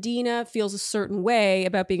 well, Medina feels a certain way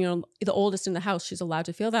about being the oldest in the house. She's allowed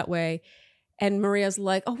to feel that way. And Maria's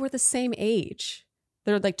like, oh, we're the same age.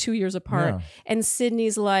 They're like 2 years apart. Yeah. And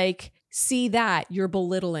Sydney's like, see that, you're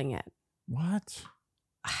belittling it. What?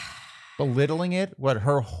 Belittling it? What,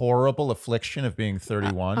 her horrible affliction of being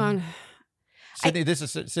 31? Sydney,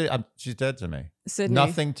 she's dead to me. Sydney.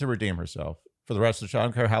 Nothing to redeem herself for the rest of the show. I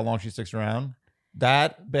don't care how long she sticks around.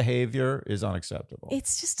 That behavior is unacceptable.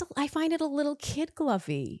 It's just, I find it a little kid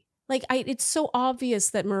glovey. Like, it's so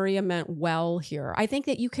obvious that Maria meant well here. I think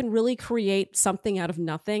that you can really create something out of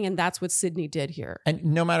nothing, and that's what Sydney did here. And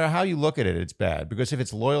no matter how you look at it, it's bad. Because if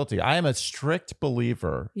it's loyalty, I am a strict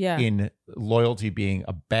believer in loyalty being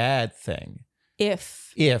a bad thing.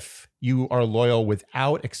 If you are loyal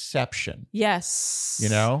without exception. Yes. You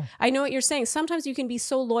know? I know what you're saying. Sometimes you can be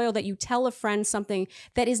so loyal that you tell a friend something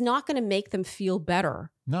that is not going to make them feel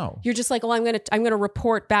better. No. You're just like, oh, I'm gonna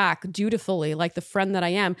report back dutifully, like the friend that I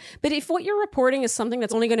am. But if what you're reporting is something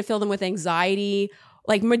that's only going to fill them with anxiety,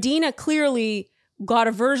 like Medina clearly got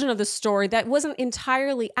a version of the story that wasn't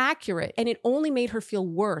entirely accurate, and it only made her feel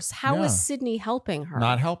worse. How is Sydney helping her?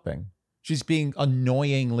 Not helping. She's being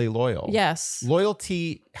annoyingly loyal. Yes.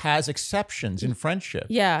 Loyalty has exceptions in friendship.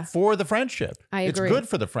 Yeah. For the friendship. I agree. It's good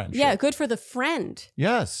for the friendship. Yeah, good for the friend.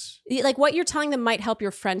 Yes. Like what you're telling them might help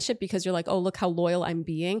your friendship because you're like, oh, look how loyal I'm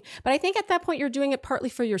being. But I think at that point, you're doing it partly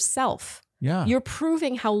for yourself. Yeah. You're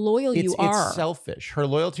proving how loyal you are. It's selfish. Her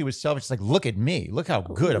loyalty was selfish. It's like, look at me. Look how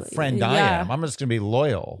good a friend I am. I'm just going to be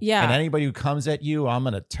loyal. Yeah. And anybody who comes at you, I'm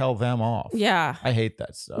going to tell them off. Yeah. I hate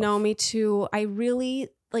that stuff. No, me too. I really,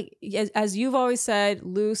 like, as you've always said,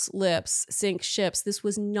 loose lips sink ships. This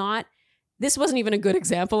wasn't even a good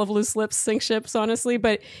example of loose lips sink ships, honestly,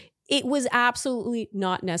 but it was absolutely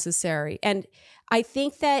not necessary. And I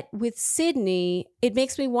think that with Sydney, it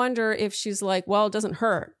makes me wonder if she's like, well, it doesn't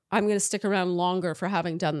hurt. I'm going to stick around longer for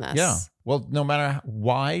having done this. Yeah. Well, no matter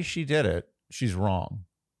why she did it, she's wrong.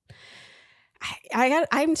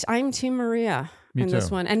 I'm Team Maria in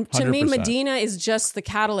this one. And to me, 100%. Medina is just the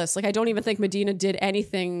catalyst. Like, I don't even think Medina did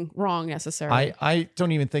anything wrong necessarily. I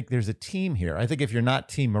don't even think there's a team here. I think if you're not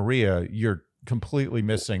Team Maria, you're completely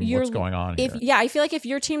missing what's going on here. Yeah, I feel like if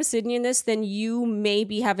you're Team Sydney in this, then you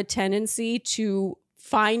maybe have a tendency to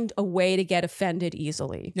find a way to get offended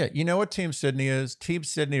easily. Yeah, you know what Team Sydney is? Team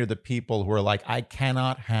Sydney are the people who are like, I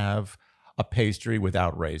cannot have a pastry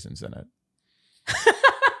without raisins in it.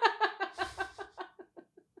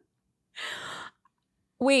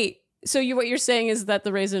 Wait, so what you're saying is that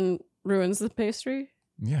the raisin ruins the pastry?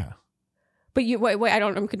 Yeah. But wait,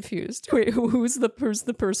 I'm confused. Wait, who's the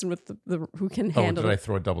person with the who can handle it? Did I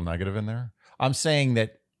throw a double negative in there? I'm saying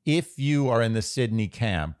that if you are in the Sydney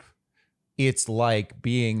camp, it's like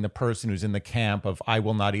being the person who's in the camp of I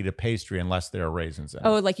will not eat a pastry unless there are raisins in it.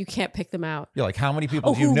 Oh, like you can't pick them out. Yeah, like how many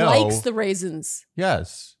people do you who know? likes the raisins?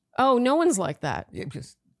 Yes. Oh, no one's like that. Yeah,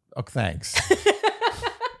 thanks.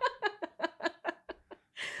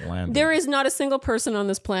 There is not a single person on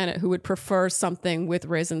this planet who would prefer something with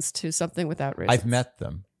raisins to something without raisins. I've met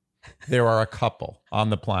them. There are a couple on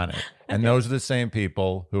the planet, and those are the same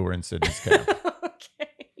people who were in Sydney's camp.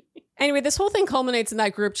 Okay. Anyway, this whole thing culminates in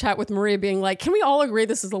that group chat with Maria being like, can we all agree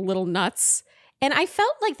this is a little nuts? And I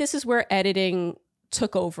felt like this is where editing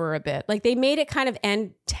took over a bit. Like they made it kind of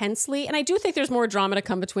end tensely. And I do think there's more drama to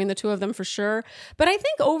come between the two of them for sure. But I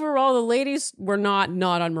think overall, the ladies were not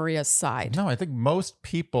on Maria's side. No, I think most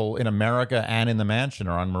people in America and in the mansion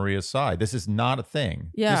are on Maria's side. This is not a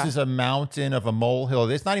thing. Yeah. This is a mountain of a molehill.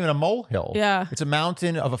 It's not even a molehill. Yeah. It's a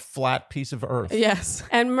mountain of a flat piece of earth. Yes.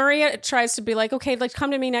 And Maria tries to be like, okay, like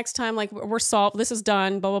come to me next time. Like we're solved. This is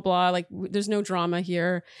done, blah, blah, blah. Like there's no drama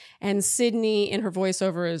here. And Sydney in her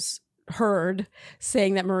voiceover is heard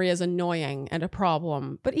saying that Maria's annoying and a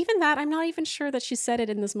problem. But even that, I'm not even sure that she said it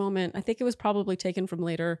in this moment. I think it was probably taken from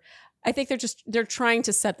later. I think they're trying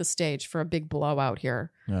to set the stage for a big blowout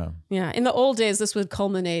here. Yeah. Yeah. In the old days, this would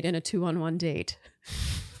culminate in a 2-on-1 date.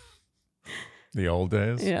 The old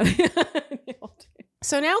days? Yeah. The old days.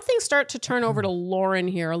 So now things start to turn over to Lauren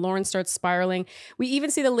here. Lauren starts spiraling. We even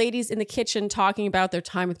see the ladies in the kitchen talking about their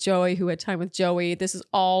time with Joey, who had time with Joey. This is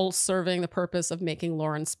all serving the purpose of making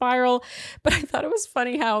Lauren spiral. But I thought it was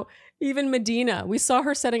funny how even Medina, we saw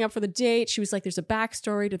her setting up for the date. She was like, there's a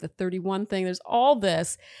backstory to the 31 thing. There's all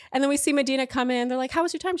this. And then we see Medina come in. They're like, how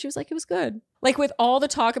was your time? She was like, it was good. Like with all the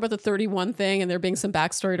talk about the 31 thing and there being some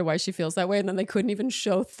backstory to why she feels that way. And then they couldn't even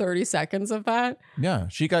show 30 seconds of that. Yeah.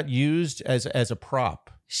 She got used as a prop.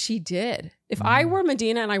 She did. If I were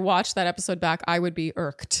Medina and I watched that episode back, I would be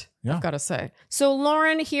irked. Yeah. I've got to say. So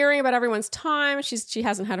Lauren, hearing about everyone's time, she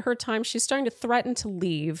hasn't had her time. She's starting to threaten to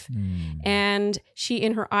leave. And she,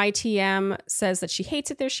 in her ITM, says that she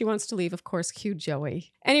hates it there. She wants to leave. Of course, cue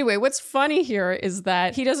Joey. Anyway, what's funny here is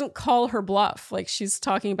that he doesn't call her bluff. Like she's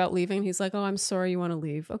talking about leaving. He's like, oh, I'm sorry you want to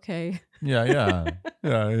leave. Okay. Yeah.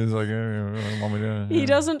 Yeah. He's like, want me to? He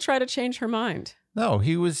doesn't try to change her mind. No,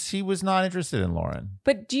 he was not interested in Lauren.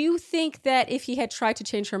 But do you think that if he had tried to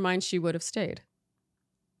change her mind, she would have stayed?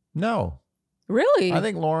 No. Really? I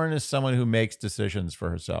think Lauren is someone who makes decisions for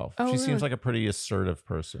herself. Oh, she really? seems like a pretty assertive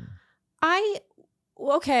person.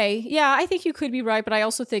 Okay. Yeah, I think you could be right, but I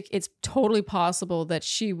also think it's totally possible that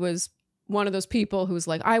she was one of those people who's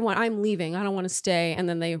like, I'm leaving. I don't want to stay. And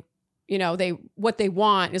then what they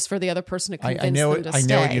want is for the other person to convince them to stay. I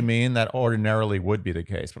know what you mean. That ordinarily would be the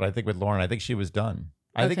case. But I think with Lauren, I think she was done.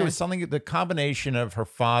 I think it was something, the combination of her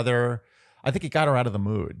father, I think it got her out of the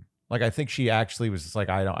mood. Like, I think she actually was just like,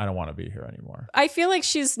 I don't want to be here anymore. I feel like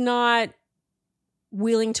she's not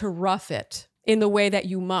willing to rough it. in the way that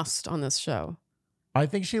you must on this show. I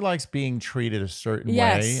think she likes being treated a certain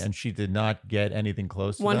Yes. way, and she did not get anything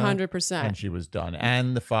close to 100%. that. And she was done.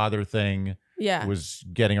 And the father thing was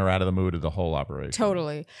getting her out of the mood of the whole operation.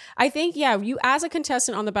 Totally. I think, you as a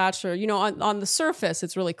contestant on The Bachelor, on the surface,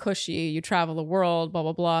 it's really cushy. You travel the world, blah,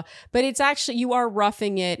 blah, blah. But it's actually, you are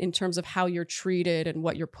roughing it in terms of how you're treated and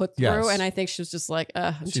what you're put through. Yes. And I think she was just like,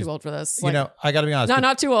 I'm too old for this. Like, I got to be honest.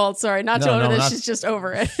 Not too old. Sorry. Not too old for this. She's just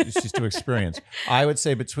over it. She's too experienced. I would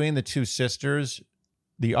say between the two sisters,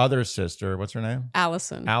 the other sister, what's her name?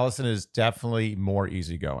 Allison. Allison is definitely more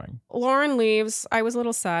easygoing. Lauren leaves. I was a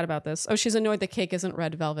little sad about this. Oh, she's annoyed the cake isn't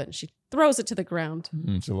red velvet, and she throws it to the ground.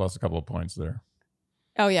 She lost a couple of points there.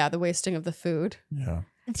 Oh, yeah, the wasting of the food. Yeah.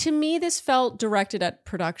 To me, this felt directed at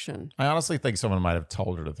production. I honestly think someone might have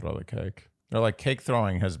told her to throw the cake. They're like, cake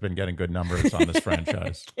throwing has been getting good numbers on this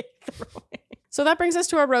franchise. Cake throwing. So that brings us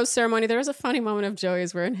to our rose ceremony. There was a funny moment of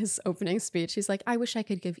Joey's where in his opening speech, he's like, I wish I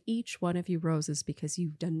could give each one of you roses because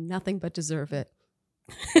you've done nothing but deserve it.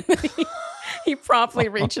 He promptly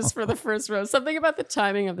reaches for the first rose. Something about the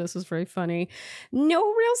timing of this was very funny. No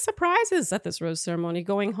real surprises at this rose ceremony.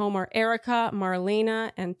 Going home are Erica,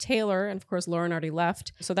 Marlena, and Taylor. And of course, Lauren already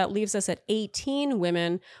left. So that leaves us at 18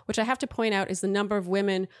 women, which I have to point out is the number of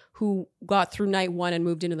women who got through night one and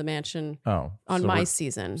moved into the mansion on my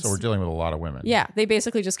season. So we're dealing with a lot of women. Yeah, they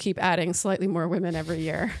basically just keep adding slightly more women every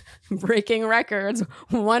year. Breaking records,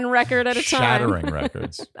 one record at a time. Shattering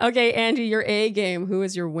records. Okay, Andy, your A game. Who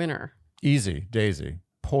is your winner? Easy, Daisy.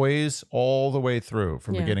 Poise all the way through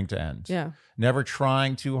from beginning to end. Yeah. Never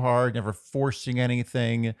trying too hard, never forcing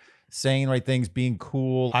anything, saying the right things, being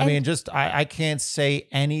cool. I can't say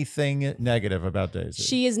anything negative about Daisy.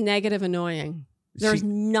 She is negative annoying. There's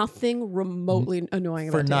nothing remotely annoying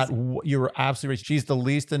about Daisy. You're absolutely right. She's the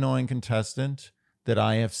least annoying contestant that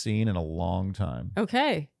I have seen in a long time.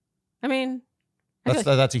 Okay. I mean...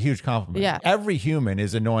 That's a huge compliment. Yeah. Every human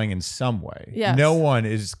is annoying in some way. Yes. No one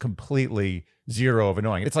is completely zero of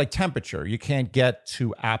annoying. It's like temperature. You can't get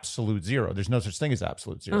to absolute zero. There's no such thing as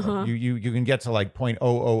absolute zero. Uh-huh. You can get to like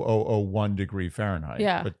 0.00001 degree Fahrenheit.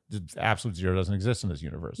 Yeah. But absolute zero doesn't exist in this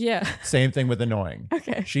universe. Yeah. Same thing with annoying.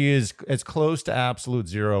 Okay. She is as close to absolute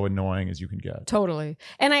zero annoying as you can get. Totally.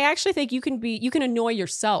 And I actually think you can annoy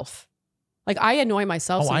yourself. Like I annoy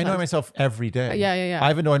myself sometimes. I annoy myself every day. Yeah.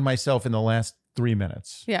 I've annoyed myself in the last 3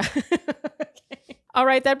 minutes. Yeah. Okay. All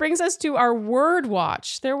right. That brings us to our word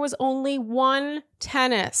watch. There was only one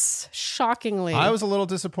tennis, shockingly. I was a little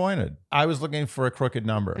disappointed. I was looking for a crooked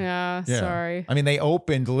number. Yeah. Sorry. I mean, they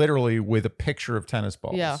opened literally with a picture of tennis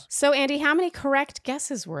balls. Yeah. So, Andy, how many correct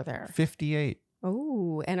guesses were there? 58.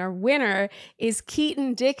 Oh, and our winner is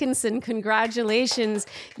Keaton Dickinson. Congratulations.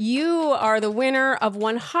 You are the winner of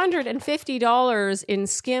 $150 in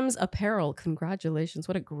Skims apparel. Congratulations.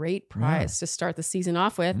 What a great prize to start the season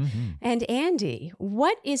off with. Mm-hmm. And Andy,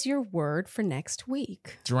 what is your word for next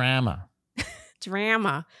week? Drama.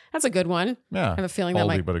 Drama. That's a good one. Yeah. I have a feeling that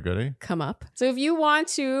might but a goodie. Come up. So if you want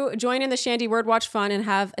to join in the Shandy Word Watch fun and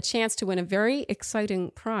have a chance to win a very exciting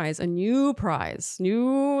prize, a new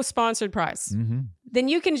sponsored prize, then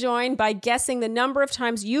you can join by guessing the number of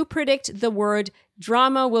times you predict the word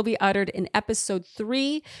drama will be uttered in episode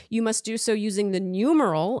 3. You must do so using the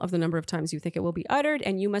numeral of the number of times you think it will be uttered,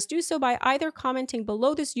 and you must do so by either commenting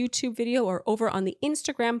below this YouTube video or over on the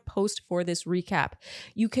Instagram post for this recap.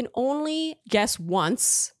 You can only guess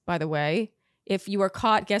once, by the way. If you are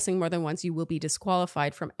caught guessing more than once, you will be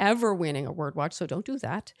disqualified from ever winning a word watch, so don't do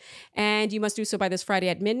that. And you must do so by this Friday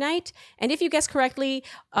at midnight. And if you guess correctly,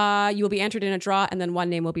 you will be entered in a draw, and then one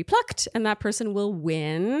name will be plucked, and that person will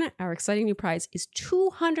win. Our exciting new prize is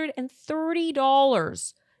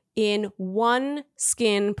 $230 in One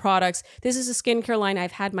Skin products. This is a skincare line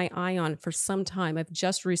I've had my eye on for some time. I've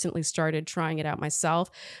just recently started trying it out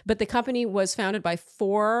myself. But the company was founded by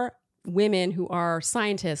 4 women who are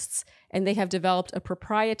scientists, and they have developed a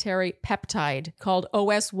proprietary peptide called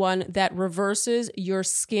OS1 that reverses your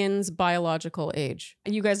skin's biological age.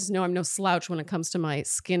 And you guys know I'm no slouch when it comes to my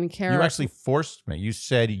skincare. You actually forced me. You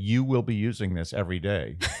said you will be using this every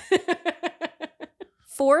day.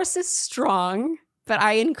 Force is strong, but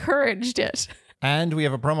I encouraged it. And we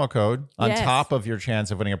have a promo code on Yes. top of your chance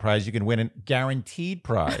of winning a prize. You can win a guaranteed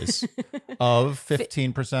prize of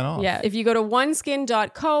 15% off. Yeah, if you go to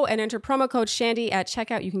oneskin.co and enter promo code Shandy at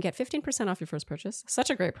checkout, you can get 15% off your first purchase. Such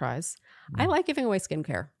a great prize. I like giving away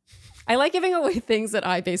skincare. I like giving away things that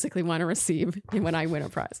I basically want to receive when I win a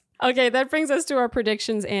prize. Okay, that brings us to our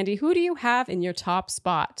predictions. Andy, who do you have in your top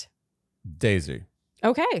spot? Daisy.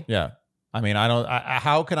 Okay. Yeah. I mean,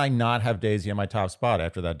 how can I not have Daisy in my top spot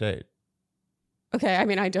after that date? Okay, I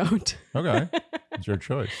mean, I don't. Okay. It's your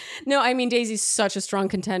choice. No, I mean, Daisy's such a strong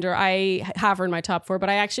contender. I have her in my top 4, but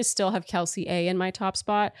I actually still have Kelsey A in my top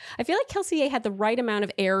spot. I feel like Kelsey A had the right amount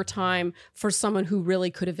of airtime for someone who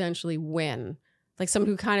really could eventually win. Like someone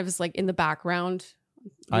who kind of is like in the background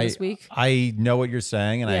this week. I know what you're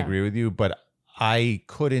saying, and I Yeah. agree with you, but I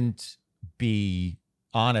couldn't be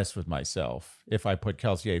honest with myself if I put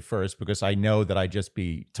Kelsey A first, because I know that I'd just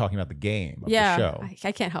be talking about the game of the show.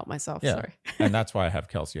 I can't help myself. Yeah. Sorry. And that's why I have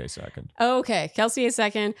Kelsey A second. Okay, Kelsey A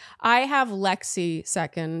second. I have Lexi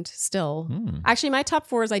second still. Actually, my top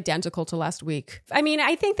 4 is identical to last week. I mean,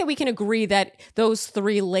 I think that we can agree that those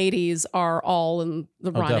 3 ladies are all in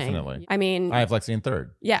the running. Definitely. I mean, I have Lexi in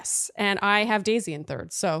third. yes, and I have Daisy in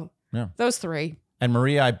third. So Yeah. those 3. And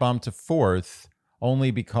Maria, I bumped to fourth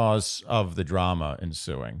only because of the drama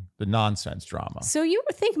ensuing, the nonsense drama. So you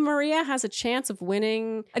think Maria has a chance of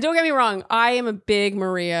winning? Don't get me wrong. I am a big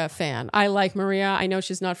Maria fan. I like Maria. I know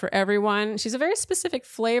she's not for everyone. She's a very specific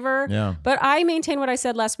flavor. Yeah. But I maintain what I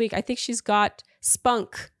said last week. I think she's got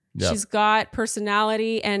spunk. Yep. She's got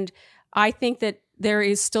personality. And I think that there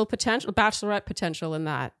is still potential, Bachelorette potential in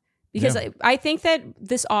that. Because I think that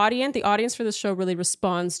the audience for this show really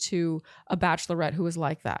responds to a Bachelorette who is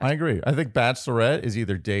like that. I agree. I think Bachelorette is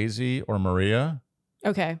either Daisy or Maria.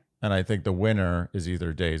 Okay. And I think the winner is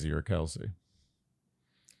either Daisy or Kelsey.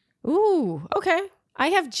 Ooh, okay. I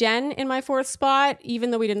have Jen in my 4th spot.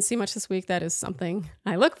 Even though we didn't see much this week, that is something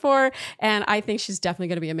I look for. And I think she's definitely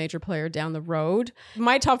going to be a major player down the road.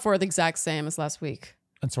 My top 4 are the exact same as last week.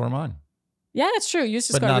 And so are mine. Yeah, that's true. You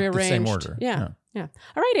just But got not rearranged. the same order. Yeah. All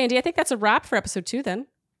right, Andy. I think that's a wrap for episode 2 then.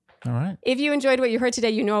 All right. If you enjoyed what you heard today,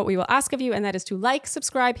 you know what we will ask of you, and that is to like,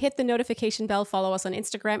 subscribe, hit the notification bell, follow us on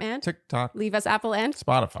Instagram, and TikTok, leave us Apple and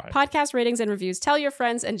Spotify, podcast ratings and reviews. Tell your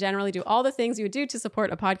friends and generally do all the things you would do to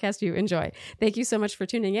support a podcast you enjoy. Thank you so much for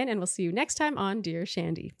tuning in, and we'll see you next time on Dear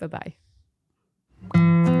Shandy. Bye-bye.